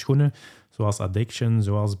de broekschoenen, zoals Addiction,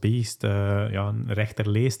 zoals Beast, een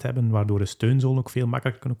rechterleest hebben, waardoor de steunzolen ook veel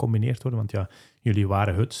makkelijker kunnen gecombineerd worden. Want jullie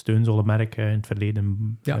waren het steunzolenmerk in het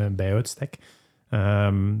verleden bij uitstek.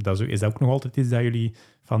 Is dat ook nog altijd iets dat jullie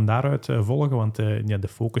van daaruit volgen? Want de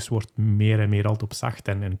focus wordt meer en meer altijd op zacht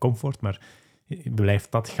en comfort, maar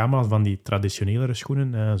blijft dat gamma van die traditionelere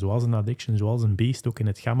schoenen, zoals een Addiction, zoals een Beast, ook in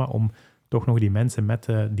het gamma, om toch nog die mensen met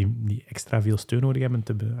die extra veel steun nodig hebben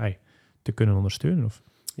te kunnen ondersteunen? Of?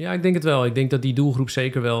 Ja, ik denk het wel. Ik denk dat die doelgroep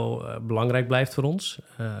zeker wel belangrijk blijft voor ons.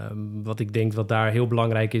 Wat ik denk wat daar heel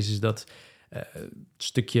belangrijk is dat het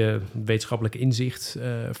stukje wetenschappelijk inzicht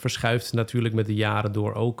verschuift natuurlijk met de jaren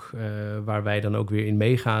door ook, waar wij dan ook weer in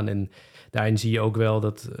meegaan. En daarin zie je ook wel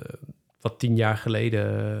dat wat 10 jaar geleden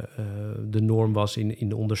de norm was in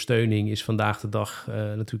de ondersteuning, is vandaag de dag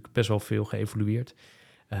natuurlijk best wel veel geëvolueerd.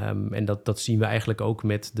 En dat zien we eigenlijk ook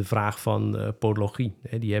met de vraag van podologie.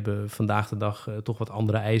 Die hebben vandaag de dag toch wat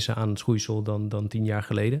andere eisen aan het schoeisel dan 10 jaar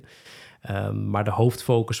geleden. Maar de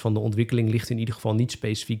hoofdfocus van de ontwikkeling ligt in ieder geval niet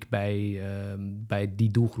specifiek bij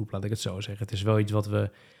die doelgroep, laat ik het zo zeggen. Het is wel iets wat we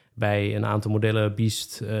bij een aantal modellen,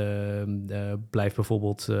 Beast blijft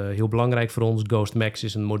bijvoorbeeld heel belangrijk voor ons. Ghost Max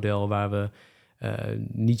is een model waar we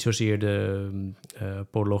niet zozeer de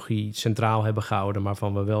podologie centraal hebben gehouden, maar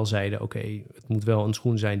van we wel zeiden, oké, het moet wel een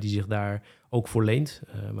schoen zijn die zich daar ook voor leent.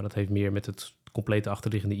 Maar dat heeft meer met het complete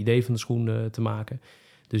achterliggende idee van de schoen te maken.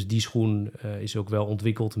 Dus die schoen is ook wel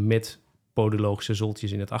ontwikkeld met podologische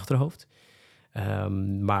zoltjes in het achterhoofd.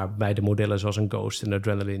 Maar bij de modellen zoals een Ghost, een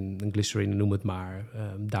Adrenaline, een Glycerine, noem het maar,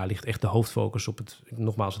 daar ligt echt de hoofdfocus op het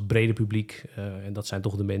brede publiek. En dat zijn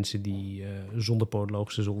toch de mensen die zonder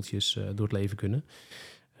podologische zoltjes door het leven kunnen.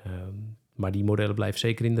 Maar die modellen blijven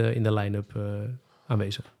zeker in de line-up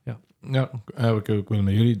aanwezig. Ja, ik wil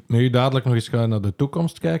met jullie dadelijk nog eens gaan naar de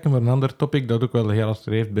toekomst kijken. Maar een ander topic dat ook wel heel hard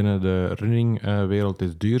streeft binnen de runningwereld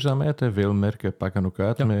is duurzaamheid. Hè. Veel merken pakken ook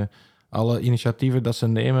uit met alle initiatieven dat ze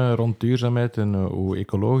nemen rond duurzaamheid en hoe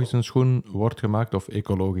ecologisch een schoen wordt gemaakt of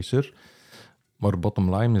ecologischer. Maar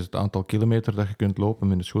bottom line is het aantal kilometer dat je kunt lopen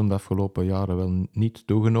met een schoen de afgelopen jaren wel niet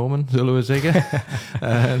toegenomen, zullen we zeggen.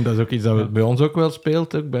 En dat is ook iets dat bij ons ook wel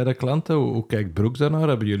speelt, ook bij de klanten. Hoe kijkt Brooks daarnaar?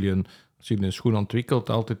 Hebben jullie als je een schoen ontwikkelt,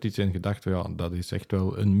 altijd iets in gedacht, dat is echt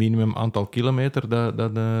wel een minimum aantal kilometer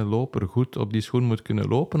dat de loper goed op die schoen moet kunnen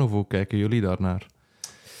lopen? Of hoe kijken jullie daarnaar?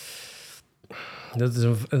 Dat is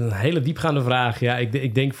een hele diepgaande vraag. Ja,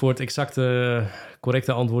 ik denk voor het exacte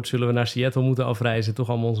correcte antwoord zullen we naar Seattle moeten afreizen. Toch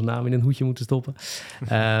allemaal onze naam in een hoedje moeten stoppen.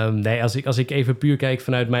 Nee, als ik even puur kijk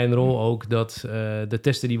vanuit mijn rol ook, dat de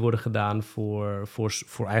testen die worden gedaan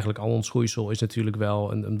voor eigenlijk al ons schoeisel is natuurlijk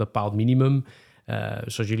wel een bepaald minimum.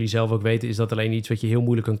 Zoals jullie zelf ook weten, is dat alleen iets wat je heel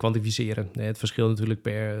moeilijk kan kwantificeren. Het verschilt natuurlijk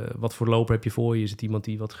per wat voor loper heb je voor je. Is het iemand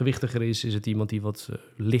die wat gewichtiger is? Is het iemand die wat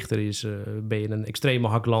lichter is? Ben je een extreme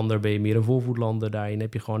haklander? Ben je meer een voorvoetlander? Daarin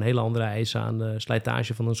heb je gewoon hele andere eisen aan de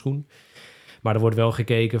slijtage van een schoen. Maar er wordt wel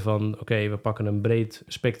gekeken van, oké, we pakken een breed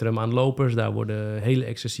spectrum aan lopers. Daar worden hele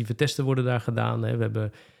excessieve testen worden daar gedaan. Hè. We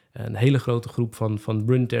hebben een hele grote groep van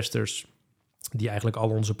run-testers die eigenlijk al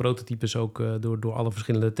onze prototypes ook door alle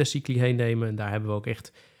verschillende testcycli heen nemen. En daar hebben we ook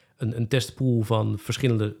echt een testpool van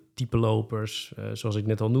verschillende type lopers, zoals ik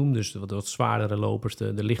net al noemde. Dus de wat zwaardere lopers,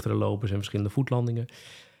 de lichtere lopers en verschillende voetlandingen.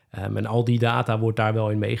 En al die data wordt daar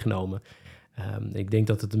wel in meegenomen. Ik denk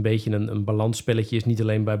dat het een beetje een balansspelletje is, niet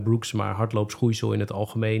alleen bij Brooks, maar hardloopschoeisel in het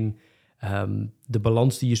algemeen. De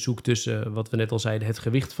balans die je zoekt tussen, wat we net al zeiden, het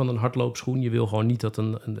gewicht van een hardloopschoen. Je wil gewoon niet dat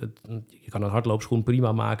je kan een hardloopschoen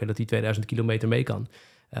prima maken dat die 2000 kilometer mee kan.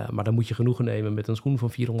 Maar dan moet je genoegen nemen met een schoen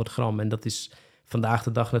van 400 gram. En dat is vandaag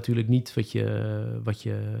de dag natuurlijk niet wat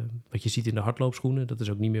je ziet in de hardloopschoenen. Dat is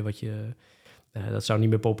ook niet meer dat zou niet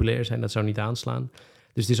meer populair zijn, dat zou niet aanslaan.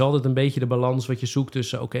 Dus het is altijd een beetje de balans wat je zoekt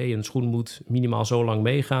tussen, oké, een schoen moet minimaal zo lang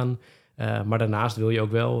meegaan. Maar daarnaast wil je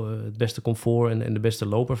ook wel het beste comfort en de beste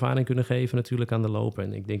loopervaring kunnen geven natuurlijk aan de loper.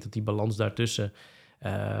 En ik denk dat die balans daartussen,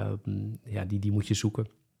 die moet je zoeken.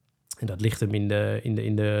 En dat ligt hem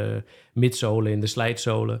in de midzolen, in de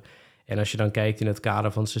slijtzolen. En als je dan kijkt in het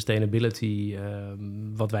kader van sustainability,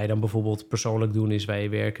 wat wij dan bijvoorbeeld persoonlijk doen, is wij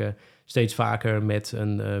werken steeds vaker met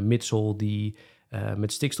een midsole die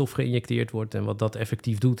met stikstof geïnjecteerd wordt. En wat dat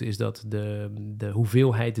effectief doet, is dat de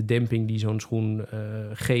hoeveelheid, de demping die zo'n schoen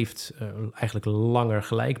geeft, eigenlijk langer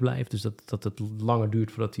gelijk blijft. Dus dat het langer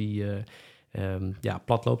duurt voordat hij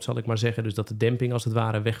plat loopt, zal ik maar zeggen. Dus dat de demping als het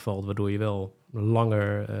ware wegvalt, waardoor je wel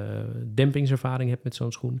langer dempingservaring hebt met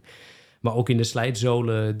zo'n schoen. Maar ook in de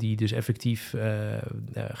slijtzolen die dus effectief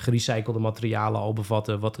gerecyclede materialen al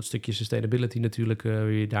bevatten, wat het stukje sustainability natuurlijk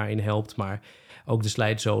weer daarin helpt. Maar ook de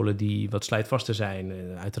slijtzolen die wat slijtvaster zijn.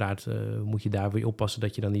 Uiteraard moet je daar weer oppassen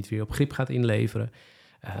dat je dan niet weer op grip gaat inleveren.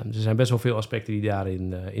 Er zijn best wel veel aspecten die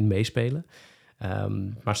daarin in meespelen.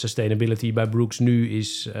 Maar sustainability bij Brooks nu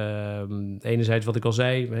is enerzijds wat ik al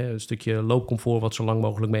zei, een stukje loopcomfort wat zo lang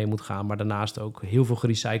mogelijk mee moet gaan. Maar daarnaast ook heel veel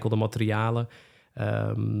gerecyclede materialen.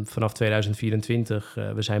 Vanaf 2024,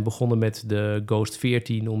 we zijn begonnen met de Ghost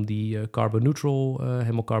 14 om die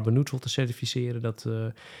helemaal carbon neutral te certificeren.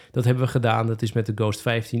 Dat hebben we gedaan. Dat is met de Ghost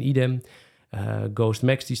 15 idem. Ghost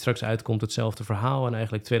Max die straks uitkomt, hetzelfde verhaal. En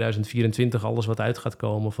eigenlijk 2024, alles wat uit gaat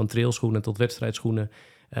komen, van trailschoenen tot wedstrijdschoenen,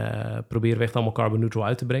 proberen we echt allemaal carbon neutral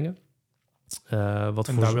uit te brengen.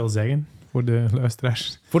 Dat wil zeggen voor de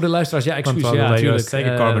luisteraars? Voor de luisteraars, ja, excuus. Want ja, juist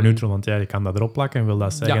zeggen carbon neutral, want je kan dat erop plakken. En wil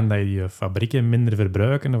dat zeggen dat je fabrieken minder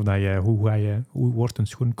verbruiken? Of dat hoe wordt een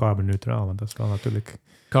schoen carbon neutraal? Want dat is wel natuurlijk...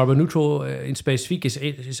 Carbon neutral in specifiek is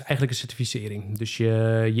eigenlijk een certificering. Dus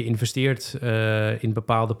je investeert in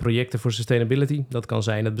bepaalde projecten voor sustainability. Dat kan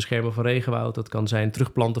zijn het beschermen van regenwoud. Dat kan zijn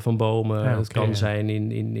terugplanten van bomen. Dat kan zijn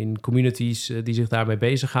in communities die zich daarmee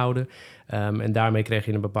bezighouden. En daarmee krijg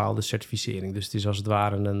je een bepaalde certificering. Dus het is als het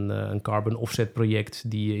ware een carbon offset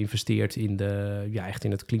project die je investeert in echt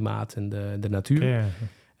in het klimaat en de natuur. Okay.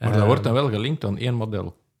 Maar dat wordt dan wel gelinkt aan één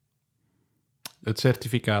model. Het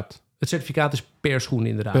certificaat. Het certificaat is per schoen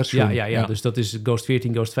inderdaad. Per schoen, ja. Dus dat is Ghost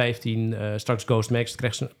 14, Ghost 15, straks Ghost Max.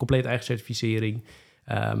 Krijgt ze een compleet eigen certificering.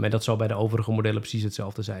 En dat zal bij de overige modellen precies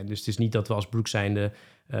hetzelfde zijn. Dus het is niet dat we als Brooks zijnde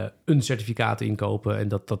een certificaat inkopen en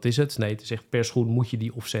dat is het. Nee, het is echt per schoen moet je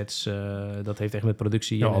die offsets. Dat heeft echt met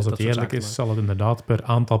productie. Ja, als het eerlijk is, zal het inderdaad per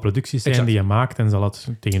aantal producties zijn die je maakt en zal het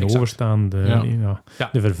tegenoverstaan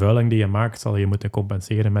de vervuiling die je maakt, zal je moeten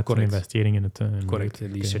compenseren met een investering in het Correct.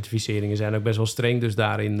 En die certificeringen zijn ook best wel streng, dus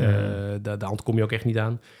daarin de hand kom je ook echt niet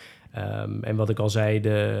aan. En wat ik al zei,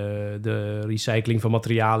 de recycling van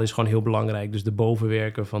materialen is gewoon heel belangrijk. Dus de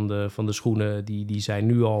bovenwerken van de schoenen, die zijn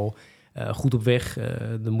nu al goed op weg.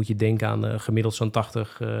 Dan moet je denken aan gemiddeld zo'n 85%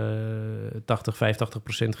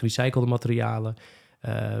 gerecyclede materialen.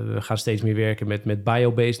 We gaan steeds meer werken met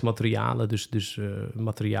bio-based materialen. Dus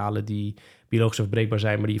materialen die biologisch afbreekbaar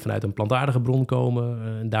zijn, maar die vanuit een plantaardige bron komen.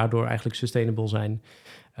 En daardoor eigenlijk sustainable zijn.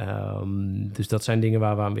 Dus dat zijn dingen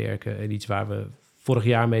waar we aan werken. En iets waar we vorig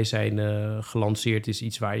jaar mee zijn gelanceerd is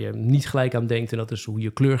iets waar je niet gelijk aan denkt. En dat is hoe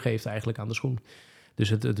je kleur geeft eigenlijk aan de schoen. Dus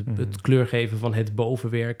het kleurgeven van het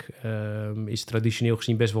bovenwerk is traditioneel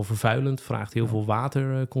gezien best wel vervuilend. Vraagt heel veel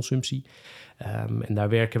waterconsumptie. En daar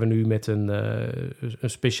werken we nu met een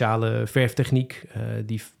speciale verftechniek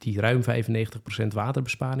die ruim 95%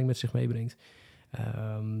 waterbesparing met zich meebrengt.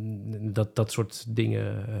 Dat soort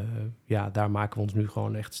dingen, daar maken we ons nu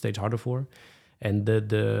gewoon echt steeds harder voor. En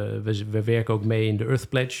we werken ook mee in de Earth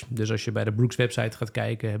Pledge. Dus als je bij de Brooks website gaat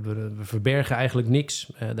kijken, we verbergen eigenlijk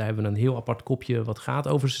niks. Daar hebben we een heel apart kopje wat gaat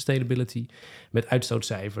over sustainability. Met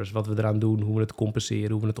uitstootcijfers, wat we eraan doen, hoe we het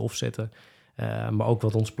compenseren, hoe we het offsetten. Maar ook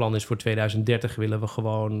wat ons plan is voor 2030 willen we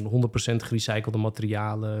gewoon 100% gerecyclede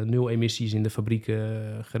materialen, 0 emissies in de fabrieken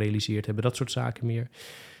gerealiseerd hebben, dat soort zaken meer.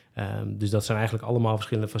 Dus dat zijn eigenlijk allemaal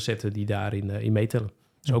verschillende facetten die daarin in meetellen.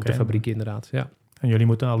 Dus ook de fabriek inderdaad, ja. En jullie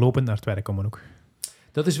moeten al lopend naar het werk komen ook.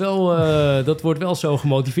 Dat is wel, dat wordt wel zo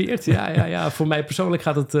gemotiveerd. Ja. Voor mij persoonlijk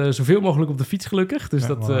gaat het zoveel mogelijk op de fiets gelukkig. Dus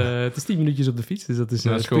het is 10 minuutjes op de fiets. Dus dat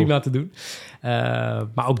is prima te doen.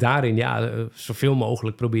 Maar ook daarin, zoveel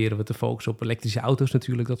mogelijk proberen we te focussen op elektrische auto's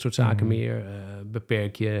natuurlijk. Dat soort zaken meer.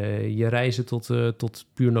 Beperk je reizen tot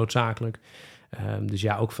puur noodzakelijk. Dus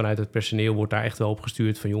ook vanuit het personeel wordt daar echt wel op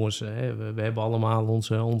gestuurd van jongens, we hebben allemaal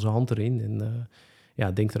onze hand erin.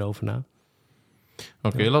 En denk erover na.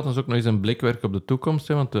 Oké, laten we ook nog eens een blik werken op de toekomst.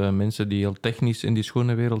 Hè, want mensen die heel technisch in die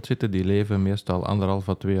schoenenwereld zitten, die leven meestal 1,5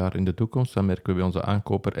 à 2 jaar in de toekomst. Dat merken we bij onze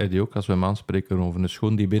aankoper Eddie ook. Als we hem aanspreken over een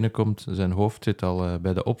schoen die binnenkomt, zijn hoofd zit al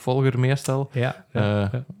bij de opvolger meestal.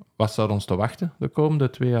 Wat staat ons te wachten de komende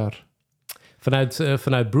 2 jaar?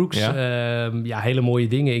 Vanuit Brooks, hele mooie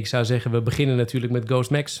dingen. Ik zou zeggen, we beginnen natuurlijk met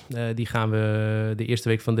Ghost Max. Die gaan we de eerste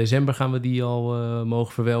week van december gaan we die al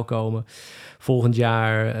mogen verwelkomen. Volgend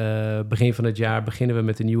jaar, begin van het jaar, beginnen we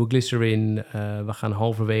met de nieuwe Glycerin. We gaan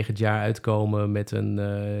halverwege het jaar uitkomen met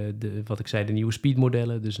de nieuwe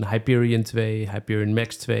speedmodellen. Dus een Hyperion 2, Hyperion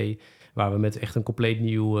Max 2... waar we met echt een compleet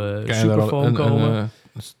nieuw superfoam komen.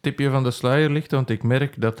 Een stipje van de sluier ligt, want ik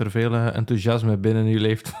merk dat er veel enthousiasme binnen u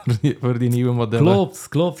leeft voor die nieuwe modellen.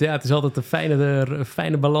 Klopt. Ja, het is altijd een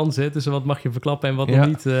fijne balans tussen wat mag je verklappen en wat nog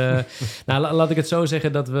niet. Laat ik het zo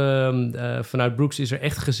zeggen dat we vanuit Brooks is er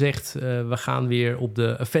echt gezegd, we gaan weer op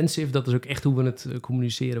de offensive. Dat is ook echt hoe we het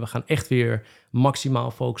communiceren. We gaan echt weer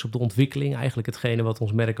maximaal focussen op de ontwikkeling. Eigenlijk hetgene wat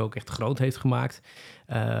ons merk ook echt groot heeft gemaakt.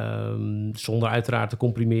 Zonder uiteraard te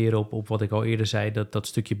comprimeren op wat ik al eerder zei, dat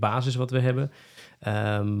stukje basis wat we hebben.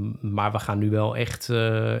 Maar we gaan nu wel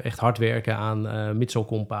echt hard werken aan midsole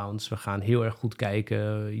compounds. We gaan heel erg goed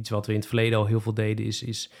kijken. Iets wat we in het verleden al heel veel deden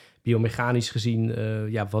is biomechanisch gezien,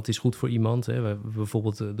 wat is goed voor iemand. Hè?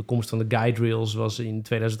 Bijvoorbeeld de komst van de guide rails was in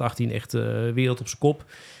 2018 echt wereld op zijn kop.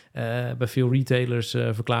 Bij veel retailers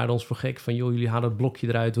verklaarden ons voor gek van, joh, jullie halen het blokje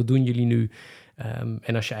eruit, wat doen jullie nu?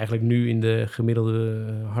 En als je eigenlijk nu in de gemiddelde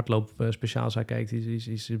hardloop speciaalzaak kijkt,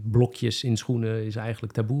 is blokjes in schoenen is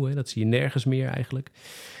eigenlijk taboe. Hè? Dat zie je nergens meer eigenlijk.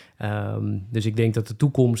 Dus ik denk dat de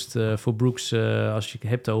toekomst voor Brooks, als je het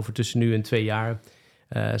hebt over tussen nu en 2 jaar,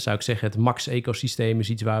 zou ik zeggen het Max-ecosysteem is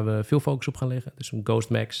iets waar we veel focus op gaan leggen. Dus een Ghost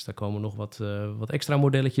Max, daar komen nog wat extra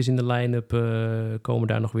modelletjes in de line-up, komen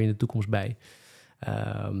daar nog weer in de toekomst bij.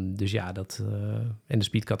 Dus dat en de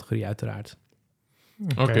speed-categorie uiteraard.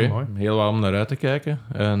 Oké, heel wat om naar uit te kijken.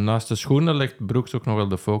 Naast de schoenen legt Brooks ook nog wel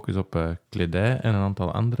de focus op kledij en een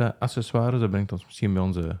aantal andere accessoires. Dat brengt ons misschien bij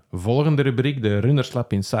onze volgende rubriek, de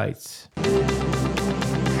Runnerslab Insights.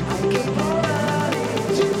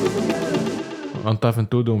 Want af en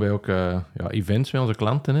toe doen wij ook events met onze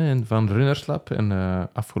klanten van Runnerslab. En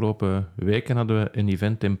afgelopen weken hadden we een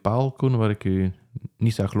event in Paal, Koen, waar ik u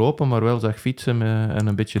niet zag lopen, maar wel zag fietsen en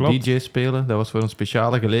een beetje DJ spelen. Dat was voor een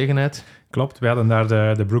speciale gelegenheid. Klopt, we hadden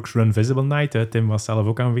daar de Brooks Run Visible Night. Tim was zelf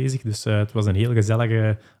ook aanwezig, dus het was een heel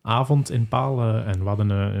gezellige avond in Paal. En we hadden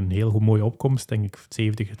een heel goed mooie opkomst, denk ik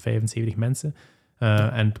 70 tot 75 mensen.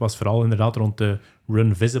 En het was vooral inderdaad rond de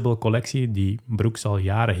Run Visible collectie, die Brooks al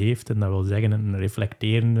jaren heeft. En dat wil zeggen een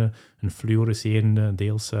reflecterende, een fluorescerende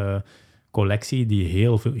deels collectie die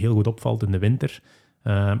heel goed opvalt in de winter.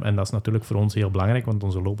 En dat is natuurlijk voor ons heel belangrijk, want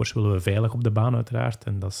onze lopers willen we veilig op de baan uiteraard.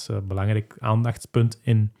 En dat is een belangrijk aandachtspunt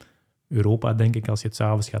in Europa, denk ik, als je het 's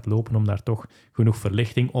avonds gaat lopen, om daar toch genoeg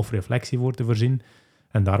verlichting of reflectie voor te voorzien.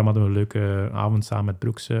 En daarom hadden we een leuke avond samen met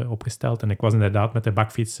Brooks opgesteld. En ik was inderdaad met de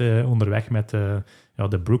bakfiets onderweg met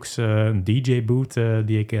de Brooks DJ-boot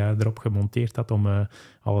die ik erop gemonteerd had om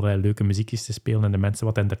allerlei leuke muziekjes te spelen en de mensen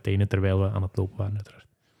wat entertainen terwijl we aan het lopen waren uiteraard.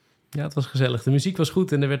 Ja, het was gezellig. De muziek was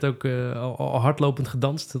goed en er werd ook al hardlopend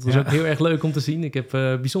gedanst. Dat was ook heel erg leuk om te zien. Ik heb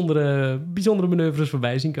bijzondere manoeuvres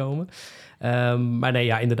voorbij zien komen. Maar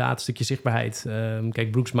nee, inderdaad, een stukje zichtbaarheid.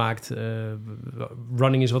 Kijk, Brooks maakt...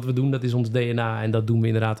 running is wat we doen, dat is ons DNA. En dat doen we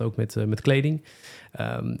inderdaad ook met kleding.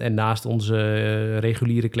 En naast onze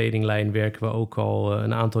reguliere kledinglijn werken we ook al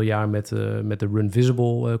een aantal jaar met de Run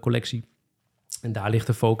Visible collectie. En daar ligt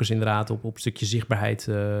de focus inderdaad op een stukje zichtbaarheid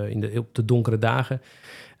op de donkere dagen.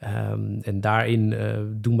 En daarin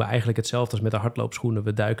doen we eigenlijk hetzelfde als met de hardloopschoenen.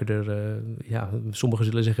 We duiken er, sommigen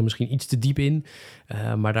zullen zeggen misschien iets te diep in.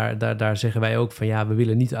 Maar daar zeggen wij ook van we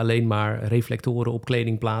willen niet alleen maar reflectoren op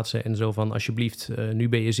kleding plaatsen. En zo van alsjeblieft, nu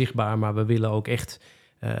ben je zichtbaar. Maar we willen ook echt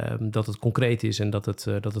dat het concreet is en dat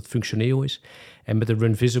het functioneel is. En met de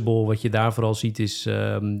Run Visible, wat je daar vooral ziet, is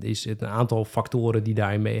het een aantal factoren die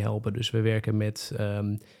daarin meehelpen. Dus we werken met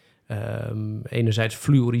enerzijds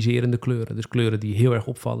fluoriserende kleuren. Dus kleuren die heel erg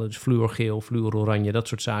opvallen. Dus fluorgeel, fluororanje, dat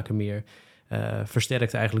soort zaken meer.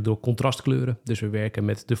 Versterkt eigenlijk door contrastkleuren. Dus we werken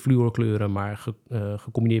met de fluorkleuren, maar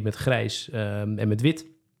gecombineerd met grijs en met wit.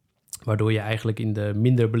 Waardoor je eigenlijk in de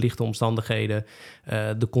minder belichte omstandigheden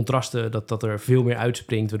de contrasten, dat er veel meer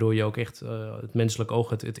uitspringt. Waardoor je ook echt het menselijk oog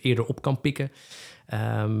het eerder op kan pikken.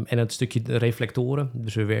 En het stukje reflectoren.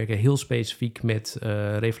 Dus we werken heel specifiek met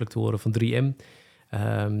reflectoren van 3M.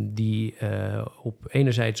 Die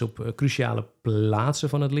enerzijds op cruciale plaatsen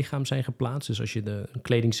van het lichaam zijn geplaatst. Dus als je een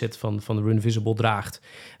kledingset van de Run Visible draagt,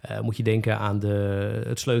 moet je denken aan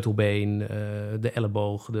het sleutelbeen, de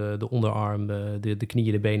elleboog, de onderarm, de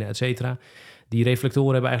knieën, de benen, et cetera. Die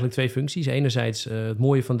reflectoren hebben eigenlijk twee functies. Enerzijds, het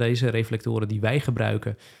mooie van deze reflectoren die wij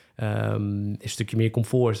gebruiken, is een stukje meer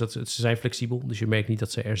comfort. Ze zijn flexibel, dus je merkt niet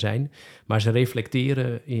dat ze er zijn. Maar ze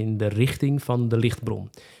reflecteren in de richting van de lichtbron.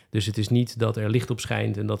 Dus het is niet dat er licht op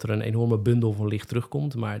schijnt en dat er een enorme bundel van licht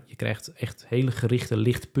terugkomt. Maar je krijgt echt hele gerichte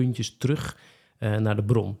lichtpuntjes terug naar de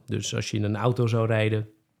bron. Dus als je in een auto zou rijden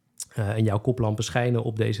en jouw koplampen schijnen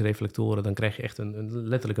op deze reflectoren, dan krijg je echt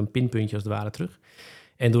letterlijk een pinpuntje als het ware terug.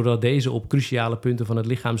 En doordat deze op cruciale punten van het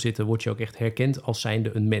lichaam zitten, word je ook echt herkend als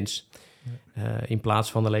zijnde een mens. In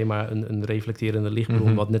plaats van alleen maar een reflecterende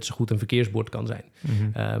lichtbron, wat net zo goed een verkeersbord kan zijn.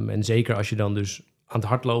 En zeker als je dan dus aan het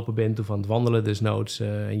hardlopen bent of aan het wandelen desnoods,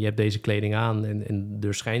 en je hebt deze kleding aan en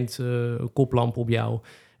er schijnt een koplamp op jou,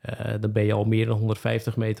 dan ben je al meer dan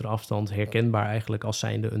 150 meter afstand herkenbaar eigenlijk als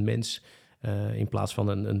zijnde een mens. In plaats van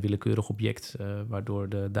een willekeurig object, waardoor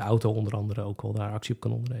de auto onder andere ook wel daar actie op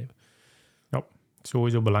kan ondernemen. Ja,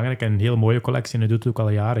 sowieso belangrijk en een heel mooie collectie. En dat doet het ook al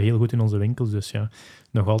jaren heel goed in onze winkels. Dus ja,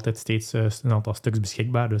 nog altijd steeds een aantal stuks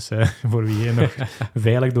beschikbaar. Dus voor wie hier nog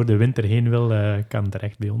veilig door de winter heen wil, kan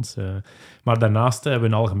terecht bij ons. Maar daarnaast hebben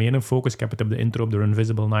we een algemene focus. Ik heb het op de intro op de Run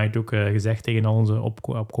Visible Night ook gezegd tegen al onze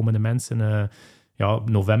opkomende mensen.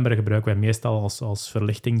 November gebruiken wij meestal als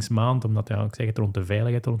verlichtingsmaand, omdat ik zeg het, rond de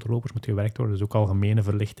veiligheid rond de lopers moet gewerkt worden. Dus ook algemene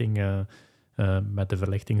verlichting met de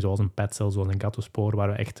verlichting zoals een petcel, zoals een gattospoor, waar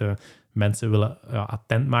we echt mensen willen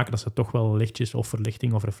attent maken dat ze toch wel lichtjes of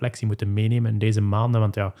verlichting of reflectie moeten meenemen in deze maanden.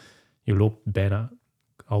 Want je loopt bijna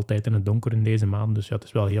altijd in het donker in deze maanden. Dus het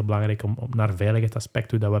is wel heel belangrijk om naar veiligheidsaspect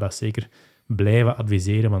toe, dat we dat zeker blijven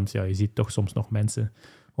adviseren. Want je ziet toch soms nog mensen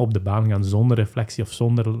op de baan gaan zonder reflectie of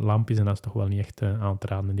zonder lampjes. En dat is toch wel niet echt aan te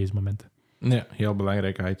raden in deze momenten. Nee, heel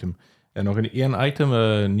belangrijk item. En nog één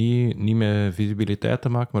item, niet met visibiliteit te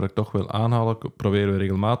maken, maar dat ik toch wil aanhalen, proberen we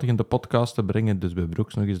regelmatig in de podcast te brengen. Dus bij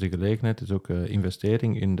Brooks nog eens de gelegenheid. is ook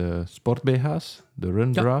investering in de sport-BH's, de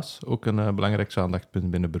Run Bras. Ook een belangrijk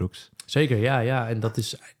aandachtspunt binnen Brooks. Zeker, ja. En dat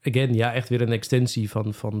is, echt weer een extensie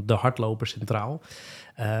van de hardloper centraal.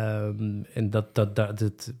 En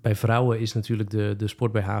bij vrouwen is natuurlijk de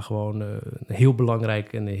sport-BH gewoon een heel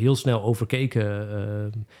belangrijk en heel snel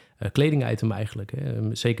overkeken kledingitem eigenlijk.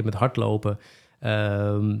 Hè. Zeker met hardlopen.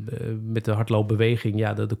 Met de hardloopbeweging,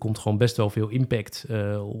 er komt gewoon best wel veel impact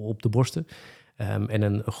op de borsten. En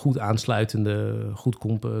een goed aansluitende, goed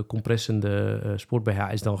compressende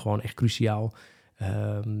sport-BH is dan gewoon echt cruciaal.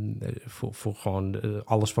 Voor gewoon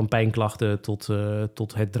alles van pijnklachten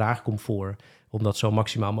tot het draagcomfort. Om dat zo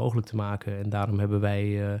maximaal mogelijk te maken. En daarom hebben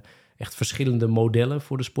wij echt verschillende modellen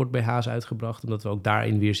voor de sport-BH's uitgebracht. Omdat we ook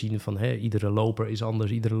daarin weer zien van iedere loper is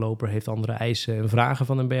anders. Iedere loper heeft andere eisen en vragen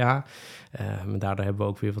van een BH. En daardoor hebben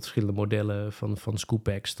we ook weer wat verschillende modellen van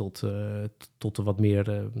scoop-packs tot de wat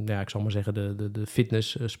meer, ik zal maar zeggen, de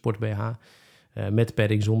fitness sport-BH. Met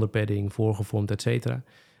padding, zonder padding, voorgevormd, et cetera.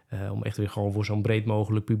 Om echt weer gewoon voor zo'n breed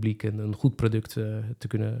mogelijk publiek een goed product te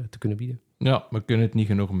kunnen bieden. Ja, we kunnen het niet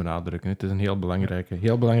genoeg benadrukken. Het is een heel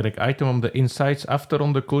belangrijk item om de insights af te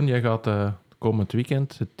ronden. Koen, jij gaat komend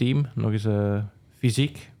weekend het team nog eens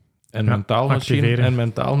fysiek en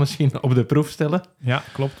mentaal misschien op de proef stellen. Ja,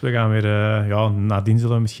 klopt. We gaan weer, nadien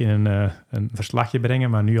zullen we misschien een verslagje brengen,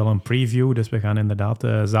 maar nu al een preview. Dus we gaan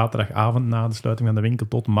inderdaad zaterdagavond na de sluiting van de winkel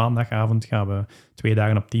tot maandagavond gaan we 2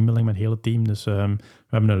 dagen op teambuilding met het hele team. Dus we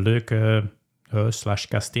hebben een leuk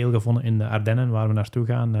huis/kasteel gevonden in de Ardennen waar we naartoe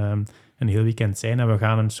gaan. Een heel weekend zijn. En we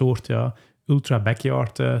gaan een soort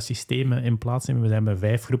ultra-backyard systeem in plaats nemen. We hebben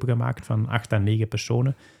 5 groepen gemaakt van 8 à 9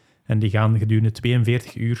 personen. En die gaan gedurende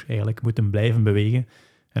 42 uur eigenlijk moeten blijven bewegen.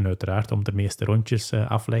 En uiteraard om de meeste rondjes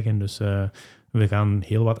afleggen. Dus we gaan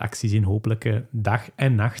heel wat acties in, hopelijk dag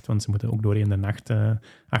en nacht. Want ze moeten ook doorheen de nacht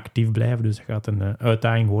actief blijven. Dus het gaat een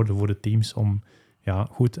uitdaging worden voor de teams om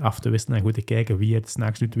goed af te wisselen en goed te kijken wie het 's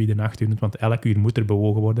nachts doet, wie de nacht doet. Want elk uur moet er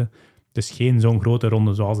bewogen worden. Het is geen zo'n grote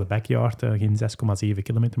ronde zoals de backyard, geen 6,7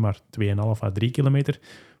 kilometer, maar 2,5 à 3 kilometer.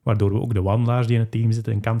 Waardoor we ook de wandelaars die in het team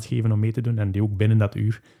zitten een kans geven om mee te doen en die ook binnen dat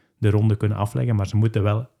uur de ronde kunnen afleggen. Maar ze moeten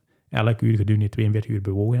wel elk uur gedurende 42 uur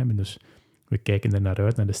bewogen hebben. Dus we kijken er naar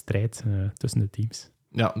uit, naar de strijd tussen de teams.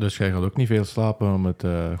 Ja, dus jij gaat ook niet veel slapen om het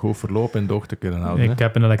goed verloop in doog te kunnen houden. Ik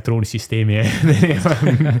heb een elektronisch systeem. Nee,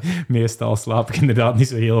 meestal slaap ik inderdaad niet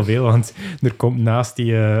zo heel veel, want er komt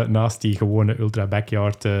naast die gewone ultra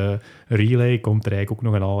backyard relay, komt er eigenlijk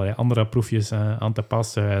ook nog een allerlei andere proefjes aan te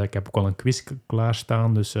pas. Ik heb ook al een quiz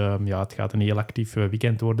klaarstaan, dus het gaat een heel actief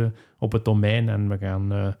weekend worden op het domein en we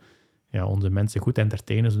gaan onze mensen goed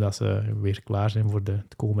entertainen, zodat ze weer klaar zijn voor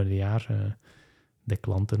het komende jaar. De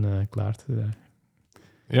klanten klaar te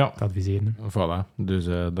adviseren. Voilà, dus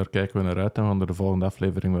daar kijken we naar uit en we gaan er de volgende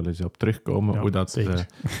aflevering wel eens op terugkomen, hoe dat het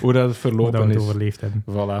verlopen hoe dat we het is. overleefd hebben.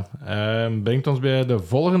 Voilà. Brengt ons bij de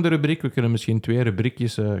volgende rubriek. We kunnen misschien 2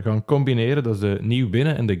 rubriekjes gaan combineren. Dat is de nieuw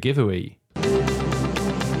binnen en de giveaway.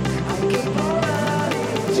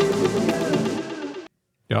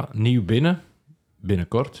 Ja, nieuw binnen,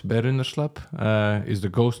 binnenkort bij Runnerslab, is de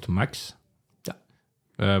Ghost Max.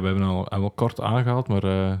 We hebben al kort aangehaald,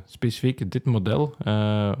 maar specifiek dit model,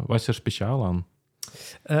 wat is er speciaal aan?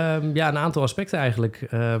 Een aantal aspecten eigenlijk.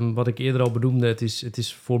 Wat ik eerder al benoemde, het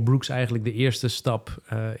is voor Brooks eigenlijk de eerste stap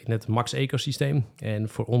in het Max-ecosysteem. En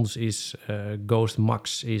voor ons is Ghost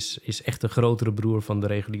Max is echt de grotere broer van de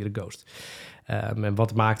reguliere Ghost. En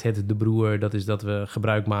wat maakt het de broer? Dat is dat we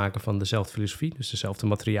gebruik maken van dezelfde filosofie. Dus dezelfde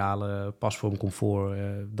materialen, pasvorm, comfort,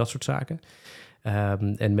 dat soort zaken.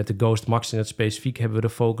 En met de Ghost Max in het specifiek hebben we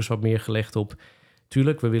de focus wat meer gelegd op...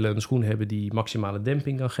 Tuurlijk, we willen een schoen hebben die maximale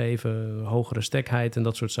demping kan geven, hogere stekheid en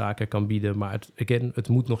dat soort zaken kan bieden. Maar het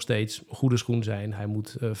moet nog steeds een goede schoen zijn. Hij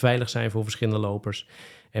moet veilig zijn voor verschillende lopers.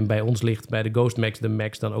 En bij ons ligt bij de Ghost Max de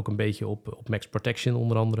Max dan ook een beetje op Max Protection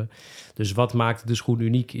onder andere. Dus wat maakt de schoen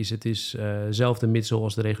uniek is, het is zelfde midsole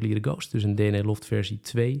als de reguliere Ghost. Dus een DNA Loft versie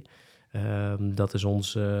 2. Dat is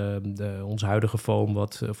ons huidige foam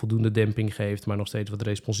wat voldoende demping geeft, maar nog steeds wat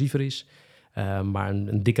responsiever is. Maar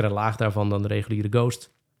een dikkere laag daarvan dan de reguliere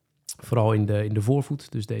Ghost. Vooral in de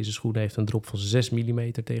voorvoet. Dus deze schoen heeft een drop van 6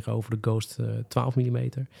 mm tegenover de Ghost 12 mm.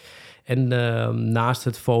 En naast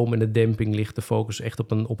het foam en de demping ligt de focus echt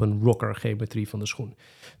op een rocker-geometrie van de schoen.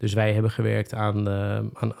 Dus wij hebben gewerkt aan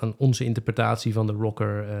onze interpretatie van de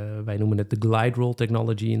rocker. Wij noemen het de glide roll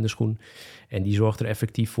technology in de schoen. En die zorgt er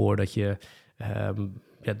effectief voor dat je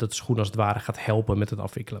dat de schoen als het ware gaat helpen met het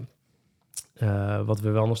afwikkelen. Wat we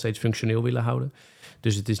wel nog steeds functioneel willen houden.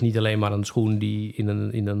 Dus het is niet alleen maar een schoen die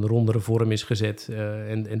in een rondere vorm is gezet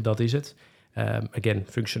en dat is het. Again,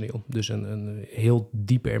 functioneel. Dus een heel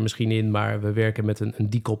diep er misschien in, maar we werken met een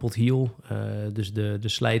decoupled heel. Dus de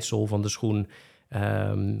slijtsel van de schoen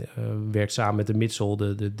werkt samen met de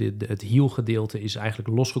midsole. Het hielgedeelte is eigenlijk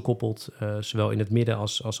losgekoppeld, zowel in het midden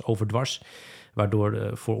als overdwars. Waardoor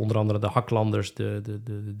voor onder andere de haklanders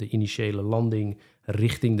de initiële landing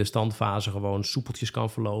richting de standfase gewoon soepeltjes kan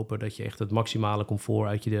verlopen. Dat je echt het maximale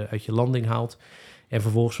comfort uit je landing haalt. En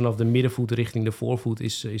vervolgens vanaf de middenvoet richting de voorvoet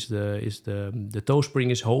is de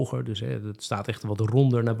toespring is hoger. Dus het staat echt wat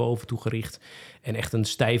ronder naar boven toe gericht. En echt een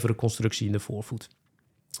stijvere constructie in de voorvoet.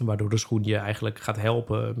 Waardoor de schoen je eigenlijk gaat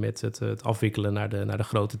helpen met het afwikkelen naar de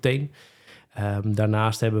grote teen.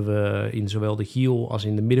 Daarnaast hebben we in zowel de heel als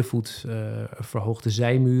in de middenvoet verhoogde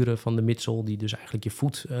zijmuren van de midsole, die dus eigenlijk je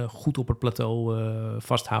voet goed op het plateau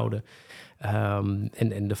vasthouden.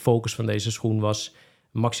 En de focus van deze schoen was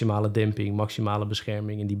maximale demping, maximale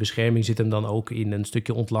bescherming. En die bescherming zit hem dan ook in een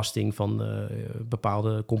stukje ontlasting van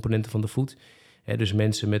bepaalde componenten van de voet. Dus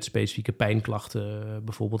mensen met specifieke pijnklachten,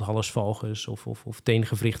 bijvoorbeeld hallesvalgus of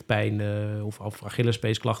teengewrichtpijn of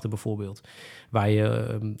Achillespeesklachten bijvoorbeeld, waar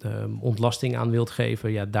je ontlasting aan wilt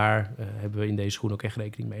geven, daar hebben we in deze schoen ook echt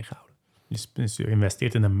rekening mee gehouden. Dus je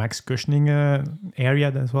investeert in een max cushioning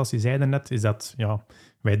area, zoals je zei daarnet. Is dat,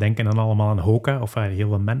 wij denken dan allemaal aan Hoka, of heel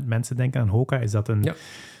veel mensen denken aan Hoka. Is dat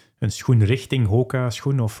een schoen richting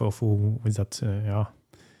Hoka-schoen, of hoe is dat,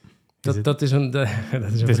 Dat is een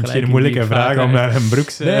het is misschien een moeilijke vraag om naar een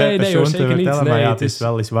Brooks persoon te vertellen, maar het is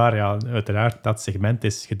wel eens waar. Uiteraard, dat segment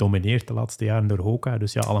is gedomineerd de laatste jaren door Hoka,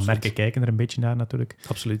 dus alle merken kijken er een beetje naar natuurlijk.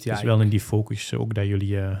 Absoluut, ja. Het is wel in die focus ook dat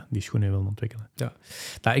jullie die schoenen willen ontwikkelen. Ja.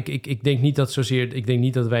 Nou, ik denk niet dat zozeer. Ik denk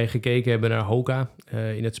niet dat wij gekeken hebben naar Hoka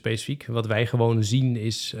in het specifiek. Wat wij gewoon zien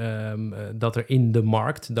is dat er in de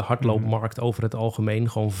markt, de hardloopmarkt over het algemeen,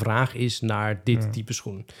 gewoon vraag is naar dit type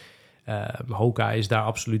schoen. Hoka is daar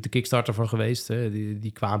absoluut de kickstarter van geweest. Hè.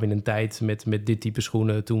 Die kwamen in een tijd met dit type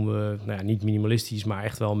schoenen toen we niet minimalistisch, maar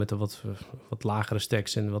echt wel met wat lagere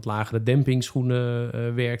stacks en wat lagere demping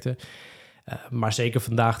schoenen werkten. Maar zeker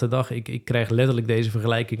vandaag de dag, ik krijg letterlijk deze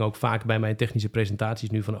vergelijking ook vaak bij mijn technische presentaties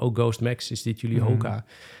nu van, Ghost Max, is dit jullie Hoka?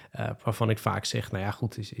 Waarvan ik vaak zeg, nou ja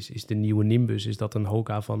goed, is de nieuwe Nimbus, is dat een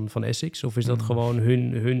Hoka van Essex? Of is dat gewoon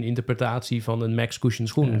hun interpretatie van een Max Cushion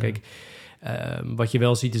schoen? Kijk, wat je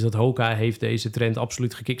wel ziet is dat Hoka heeft deze trend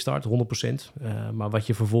absoluut gekickstart, 100%. Maar wat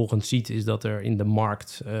je vervolgens ziet is dat er in de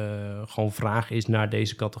markt gewoon vraag is naar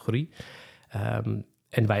deze categorie.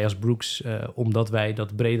 En wij als Brooks, omdat wij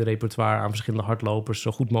dat brede repertoire aan verschillende hardlopers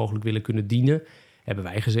zo goed mogelijk willen kunnen dienen, hebben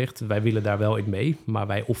wij gezegd, wij willen daar wel in mee, maar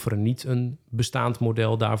wij offeren niet een bestaand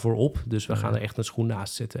model daarvoor op. Dus we gaan er echt een schoen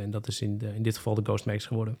naast zetten. En dat is in dit geval de Ghost Max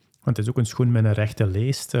geworden. Want het is ook een schoen met een rechte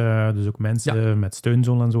leest. Dus ook mensen met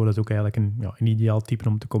steunzool en zo. Dat is ook eigenlijk een ideaal type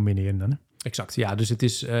om te combineren dan, hè? Exact, ja. Dus het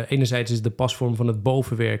is enerzijds is de pasvorm van het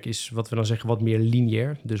bovenwerk is wat we dan zeggen wat meer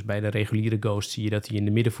lineair. Dus bij de reguliere Ghost zie je dat hij in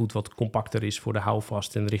de middenvoet wat compacter is voor de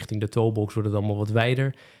houvast en richting de toebox wordt het allemaal wat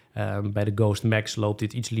wijder. Bij de Ghost Max loopt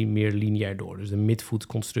dit iets meer lineair door. Dus de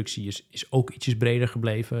midvoetconstructie is ook ietsjes breder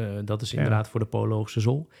gebleven. Dat is inderdaad voor de pologische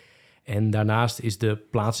zool. En daarnaast is de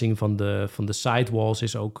plaatsing van de sidewalls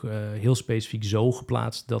is ook heel specifiek zo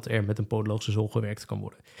geplaatst dat er met een podologische zool gewerkt kan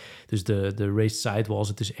worden. Dus de raised sidewalls,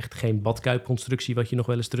 het is echt geen badkuipconstructie wat je nog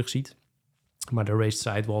wel eens terugziet. Maar de raised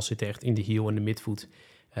sidewalls zitten echt in de heel en de midvoet.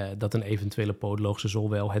 Dat een eventuele podologische zool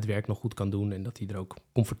wel het werk nog goed kan doen en dat hij er ook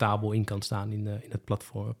comfortabel in kan staan in het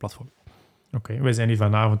platform. Oké, wij zijn hier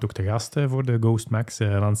vanavond ook te gast voor de Ghost Max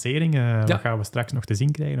lancering. Wat gaan we straks nog te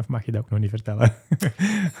zien krijgen, of mag je dat ook nog niet vertellen?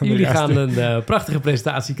 Jullie gaan een prachtige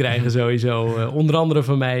presentatie krijgen sowieso. Onder andere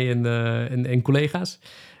van mij en collega's.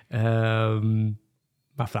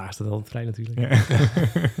 Maar vraag staat altijd vrij natuurlijk. Ja.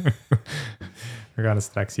 We gaan het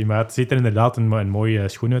straks zien. Maar het ziet er inderdaad een mooie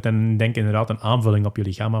schoen uit. En ik denk inderdaad een aanvulling op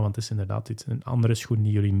jullie gamma. Want het is inderdaad een andere schoen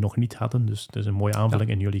die jullie nog niet hadden. Dus het is een mooie aanvulling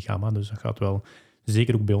in jullie gamma. Dus dat gaat wel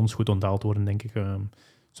zeker ook bij ons goed onthaald worden, denk ik.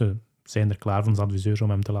 Ze zijn er klaar voor onze adviseurs om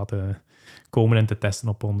hem te laten komen en te testen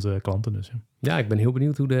op onze klanten. Dus, ja, ik ben heel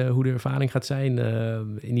benieuwd hoe de ervaring gaat zijn.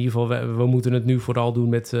 In ieder geval, we moeten het nu vooral doen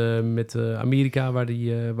met Amerika,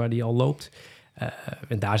 waar die al loopt.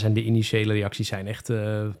 En daar zijn de initiële reacties zijn echt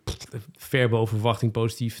ver boven verwachting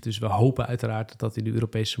positief. Dus we hopen uiteraard dat in de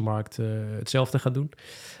Europese markt hetzelfde gaat doen.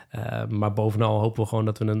 Maar bovenal hopen we gewoon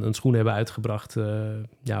dat we een schoen hebben uitgebracht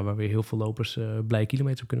waar weer heel veel lopers blij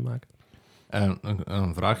kilometers op kunnen maken.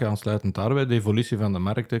 Een vraagje aansluitend daarbij. De evolutie van de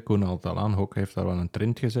markt, Koen haalt al aan, Hoka heeft daar wel een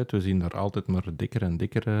trend gezet. We zien daar altijd maar dikker en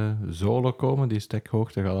dikkere zolen komen. Die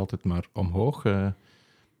stekhoogte gaat altijd maar omhoog.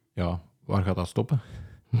 Waar gaat dat stoppen?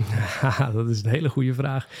 Dat is een hele goede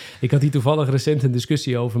vraag. Ik had hier toevallig recent een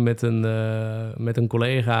discussie over met een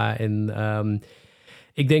collega. En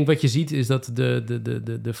ik denk wat je ziet is dat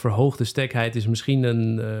de verhoogde stekheid is misschien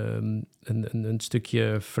een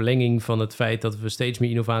stukje verlenging van het feit dat we steeds meer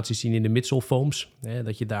innovaties zien in de midsole foams.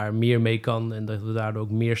 Dat je daar meer mee kan en dat we daardoor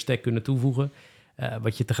ook meer stek kunnen toevoegen.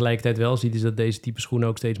 Wat je tegelijkertijd wel ziet is dat deze type schoenen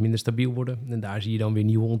ook steeds minder stabiel worden. En daar zie je dan weer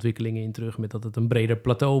nieuwe ontwikkelingen in terug met dat het een breder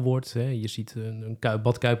plateau wordt. Je ziet een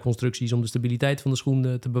badkuipconstructies om de stabiliteit van de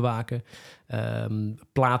schoen te bewaken.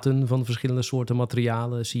 Platen van verschillende soorten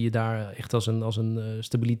materialen zie je daar echt als een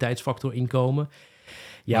stabiliteitsfactor in komen.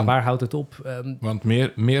 Ja, waar houdt het op? Want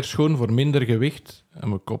meer schoen voor minder gewicht,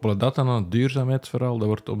 en we koppelen dat dan aan het duurzaamheidsverhaal, dat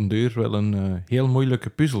wordt op een duur wel een heel moeilijke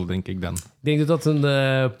puzzel, denk ik dan. Ik denk dat een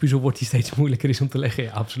puzzel wordt die steeds moeilijker is om te leggen.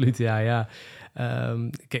 Ja, absoluut, ja.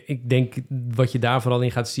 Kijk, ik denk wat je daar vooral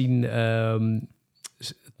in gaat zien,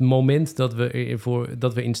 het moment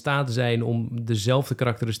dat we in staat zijn om dezelfde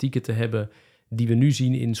karakteristieken te hebben die we nu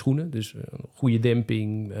zien in schoenen, dus goede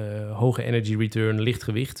demping, hoge energy return, licht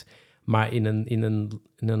gewicht, maar in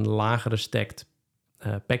een lagere stacked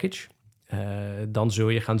package. Dan zul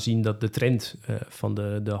je gaan zien dat de trend van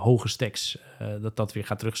de hoge stacks, dat weer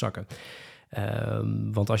gaat terugzakken.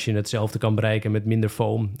 Want als je hetzelfde kan bereiken met minder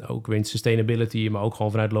foam, ook weer in sustainability, maar ook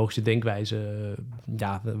gewoon vanuit logische denkwijze,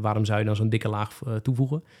 waarom zou je dan zo'n dikke laag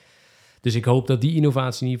toevoegen? Dus ik hoop dat die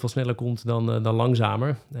innovatie in ieder geval sneller komt dan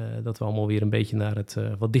langzamer. Dat we allemaal weer een beetje naar het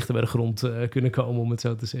wat dichter bij de grond kunnen komen, om het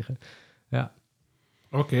zo te zeggen. Ja.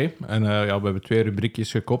 Oké. En we hebben 2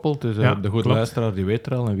 rubriekjes gekoppeld. Dus de goede luisteraar die weet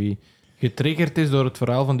er al. En wie getriggerd is door het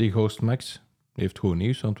verhaal van die Ghost Max, heeft goed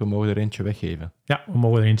nieuws, want we mogen er eentje weggeven. Ja, we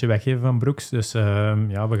mogen er eentje weggeven van Brooks. Dus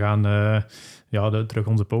we gaan terug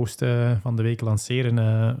onze post van de week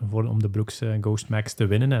lanceren om de Brooks Ghost Max te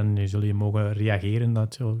winnen. En nu zul je mogen reageren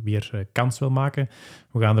dat je weer kans wil maken.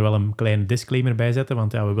 We gaan er wel een kleine disclaimer bij zetten,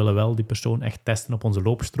 want we willen wel die persoon echt testen op onze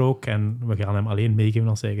loopstrook. En we gaan hem alleen meegeven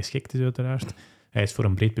als hij geschikt is, uiteraard. Hij is voor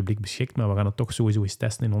een breed publiek beschikt, maar we gaan het toch sowieso eens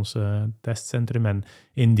testen in ons testcentrum. En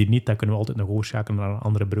indien niet, dan kunnen we altijd nog overschakelen naar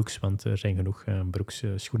andere broeks, want er zijn genoeg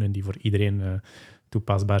broeksschoenen die voor iedereen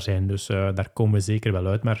toepasbaar zijn. Dus daar komen we zeker wel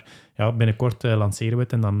uit. Maar ja, binnenkort lanceren we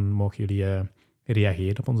het en dan mogen jullie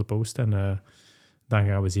reageren op onze post. En dan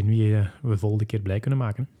gaan we zien wie we volgende keer blij kunnen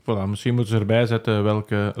maken. Voilà, misschien moeten ze erbij zetten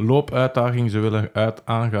welke loopuitdaging ze willen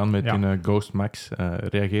aangaan met die Ghost Max.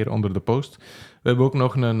 Reageer onder de post. We hebben ook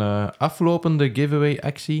nog een aflopende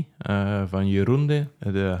giveaway-actie van Jeroen,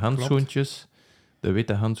 de handschoentjes, de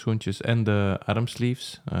witte handschoentjes en de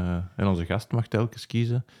armsleeves. En onze gast mag telkens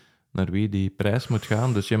kiezen naar wie die prijs moet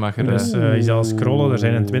gaan. Dus je mag er... Dus je zal scrollen, er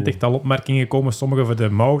zijn een 20-tal opmerkingen gekomen, sommige voor de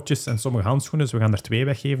mouwtjes en sommige handschoenen. Dus we gaan er 2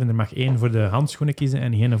 weggeven. Er mag 1 voor de handschoenen kiezen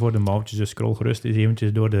en 1 voor de mouwtjes. Dus scroll gerust eens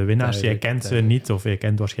eventjes door de winnaars. Jij kent ze niet, of je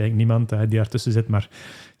kent waarschijnlijk niemand die daartussen zit, maar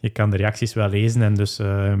je kan de reacties wel lezen. En dus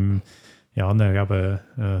dan gaan we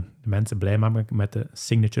de mensen blij maken met de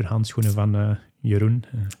signature handschoenen van Jeroen.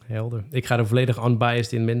 Helder. Ik ga er volledig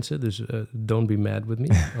unbiased in, mensen. Dus don't be mad with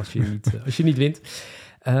me als je niet wint.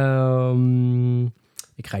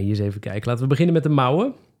 Ik ga hier eens even kijken. Laten we beginnen met de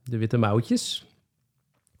mouwen. De witte mouwtjes.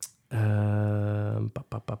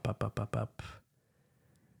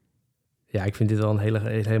 Ja, ik vind dit wel een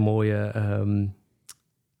hele mooie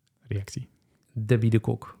reactie. Debbie de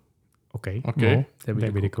Kok. Oké.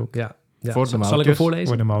 Debbie de Kok. Ja. Voor de Zal ik hem voorlezen?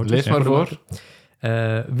 Voor de mouwtjes. Lees maar voor.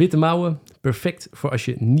 Witte mouwen. Perfect voor als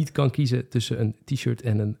je niet kan kiezen tussen een t-shirt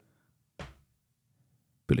en een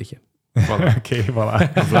pulletje. Voilà. Oké,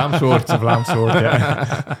 voilà. Een Vlaams woord. Ja.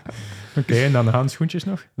 Oké, en dan de handschoentjes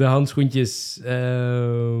nog? De handschoentjes.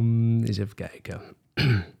 Eens even kijken.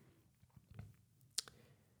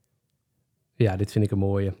 Ja, dit vind ik een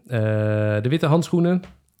mooie. De witte handschoenen.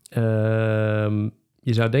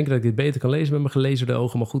 Je zou denken dat ik dit beter kan lezen met mijn gelezerde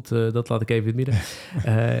ogen, maar goed, dat laat ik even in het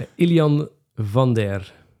midden. Ilian van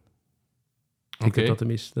der. Ik denk dat hem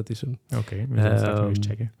is. Dat is hem. Oké, we gaan straks nog eens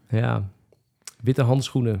checken. Ja, witte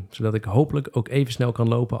handschoenen, zodat ik hopelijk ook even snel kan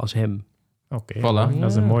lopen als hem. Oké, Voilà. Dat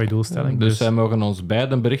is een mooie doelstelling. Dus zij mogen ons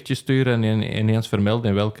beiden een berichtje sturen en ineens vermelden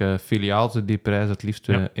in welke filiaal ze die prijs het liefst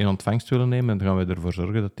in ontvangst willen nemen. En dan gaan we ervoor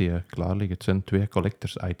zorgen dat die klaar liggen. Het zijn 2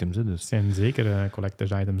 collectors items. Hè, dus. Het zijn zeker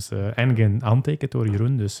collectors items. En aantekend door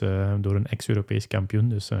Jeroen, dus door een ex-Europees kampioen.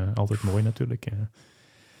 Dus altijd mooi natuurlijk.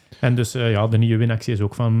 En dus de nieuwe winactie is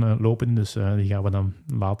ook van lopen. Dus die gaan we dan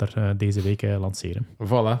later deze week lanceren.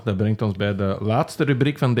 Voilà, dat brengt ons bij de laatste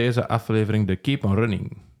rubriek van deze aflevering, de Keep on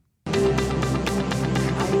Running.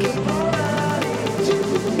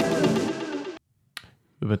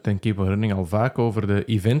 We hebben het in Keep on Running al vaak over de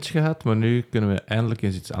events gehad, maar nu kunnen we eindelijk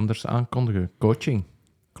eens iets anders aankondigen. Coaching.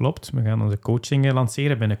 Klopt, we gaan onze coaching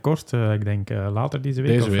lanceren binnenkort. Ik denk later deze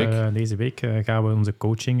week. Deze week gaan we onze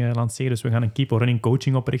coaching lanceren. Dus we gaan een Keep on Running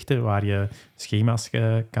coaching oprichten, waar je schema's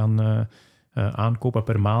kan aankopen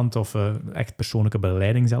per maand of echt persoonlijke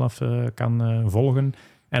begeleiding zelf kan volgen.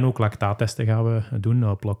 En ook lactaattesten gaan we doen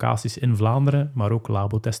op locaties in Vlaanderen, maar ook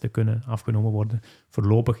labotesten kunnen afgenomen worden.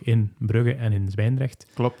 Voorlopig in Brugge en in Zwijndrecht.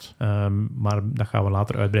 Klopt. Maar dat gaan we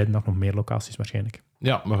later uitbreiden naar nog meer locaties waarschijnlijk.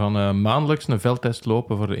 Ja, we gaan maandelijks een veldtest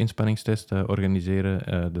lopen voor de inspanningstest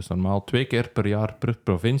organiseren. Dus normaal 2 keer per jaar per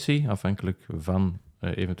provincie. Afhankelijk van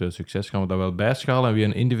eventueel succes gaan we dat wel bijschalen. En wie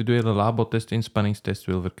een individuele labotest, inspanningstest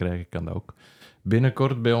wil verkrijgen, kan dat ook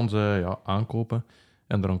binnenkort bij ons aankopen.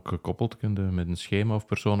 En dan gekoppeld kunnen met een schema of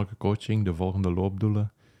persoonlijke coaching de volgende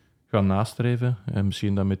loopdoelen gaan nastreven. En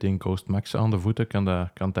misschien dan met een Ghost Max aan de voeten kan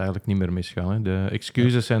het eigenlijk niet meer misgaan. Hè. De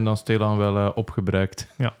excuses zijn dan stilaan wel opgebruikt.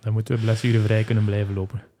 Ja, dan moeten we blessurevrij kunnen blijven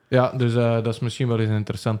lopen. Ja, dus dat is misschien wel eens een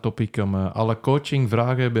interessant topic om alle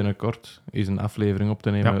coachingvragen binnenkort eens een aflevering op te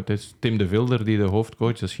nemen. Ja. Het is Tim de Vilder die de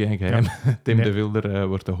hoofdcoach, dat is geen geheim. Ja. Tim de Vilder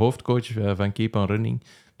wordt de hoofdcoach van Keep on Running.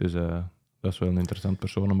 Dus dat is wel een interessant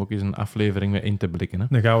persoon om ook eens een aflevering mee in te blikken. Hè?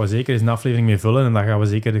 Daar gaan we zeker eens een aflevering mee vullen en dan gaan we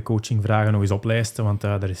zeker de coachingvragen nog eens oplijsten, want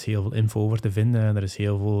er is heel veel info over te vinden. Er is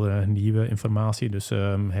heel veel nieuwe informatie. Dus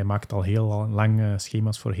hij maakt al heel lang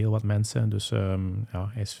schema's voor heel wat mensen. Dus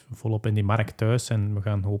hij is volop in die markt thuis en we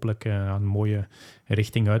gaan hopelijk een mooie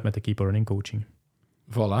richting uit met de Keep on Running coaching.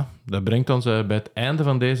 Voilà, dat brengt ons bij het einde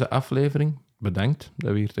van deze aflevering. Bedankt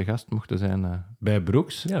dat we hier te gast mochten zijn bij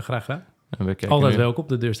Brooks. Ja, graag gedaan. Altijd welkom,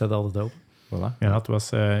 de deur staat altijd open. Voilà. Ja,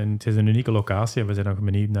 het is een unieke locatie en we zijn nog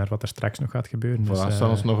benieuwd naar wat er straks nog gaat gebeuren. Voilà, dus, staat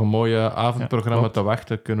ons nog een mooi avondprogramma te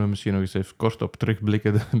wachten. Kunnen we misschien nog eens even kort op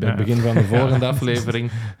terugblikken bij het begin van de volgende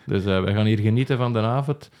aflevering. Dus we gaan hier genieten van de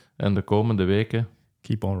avond en de komende weken.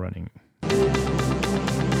 Keep on running.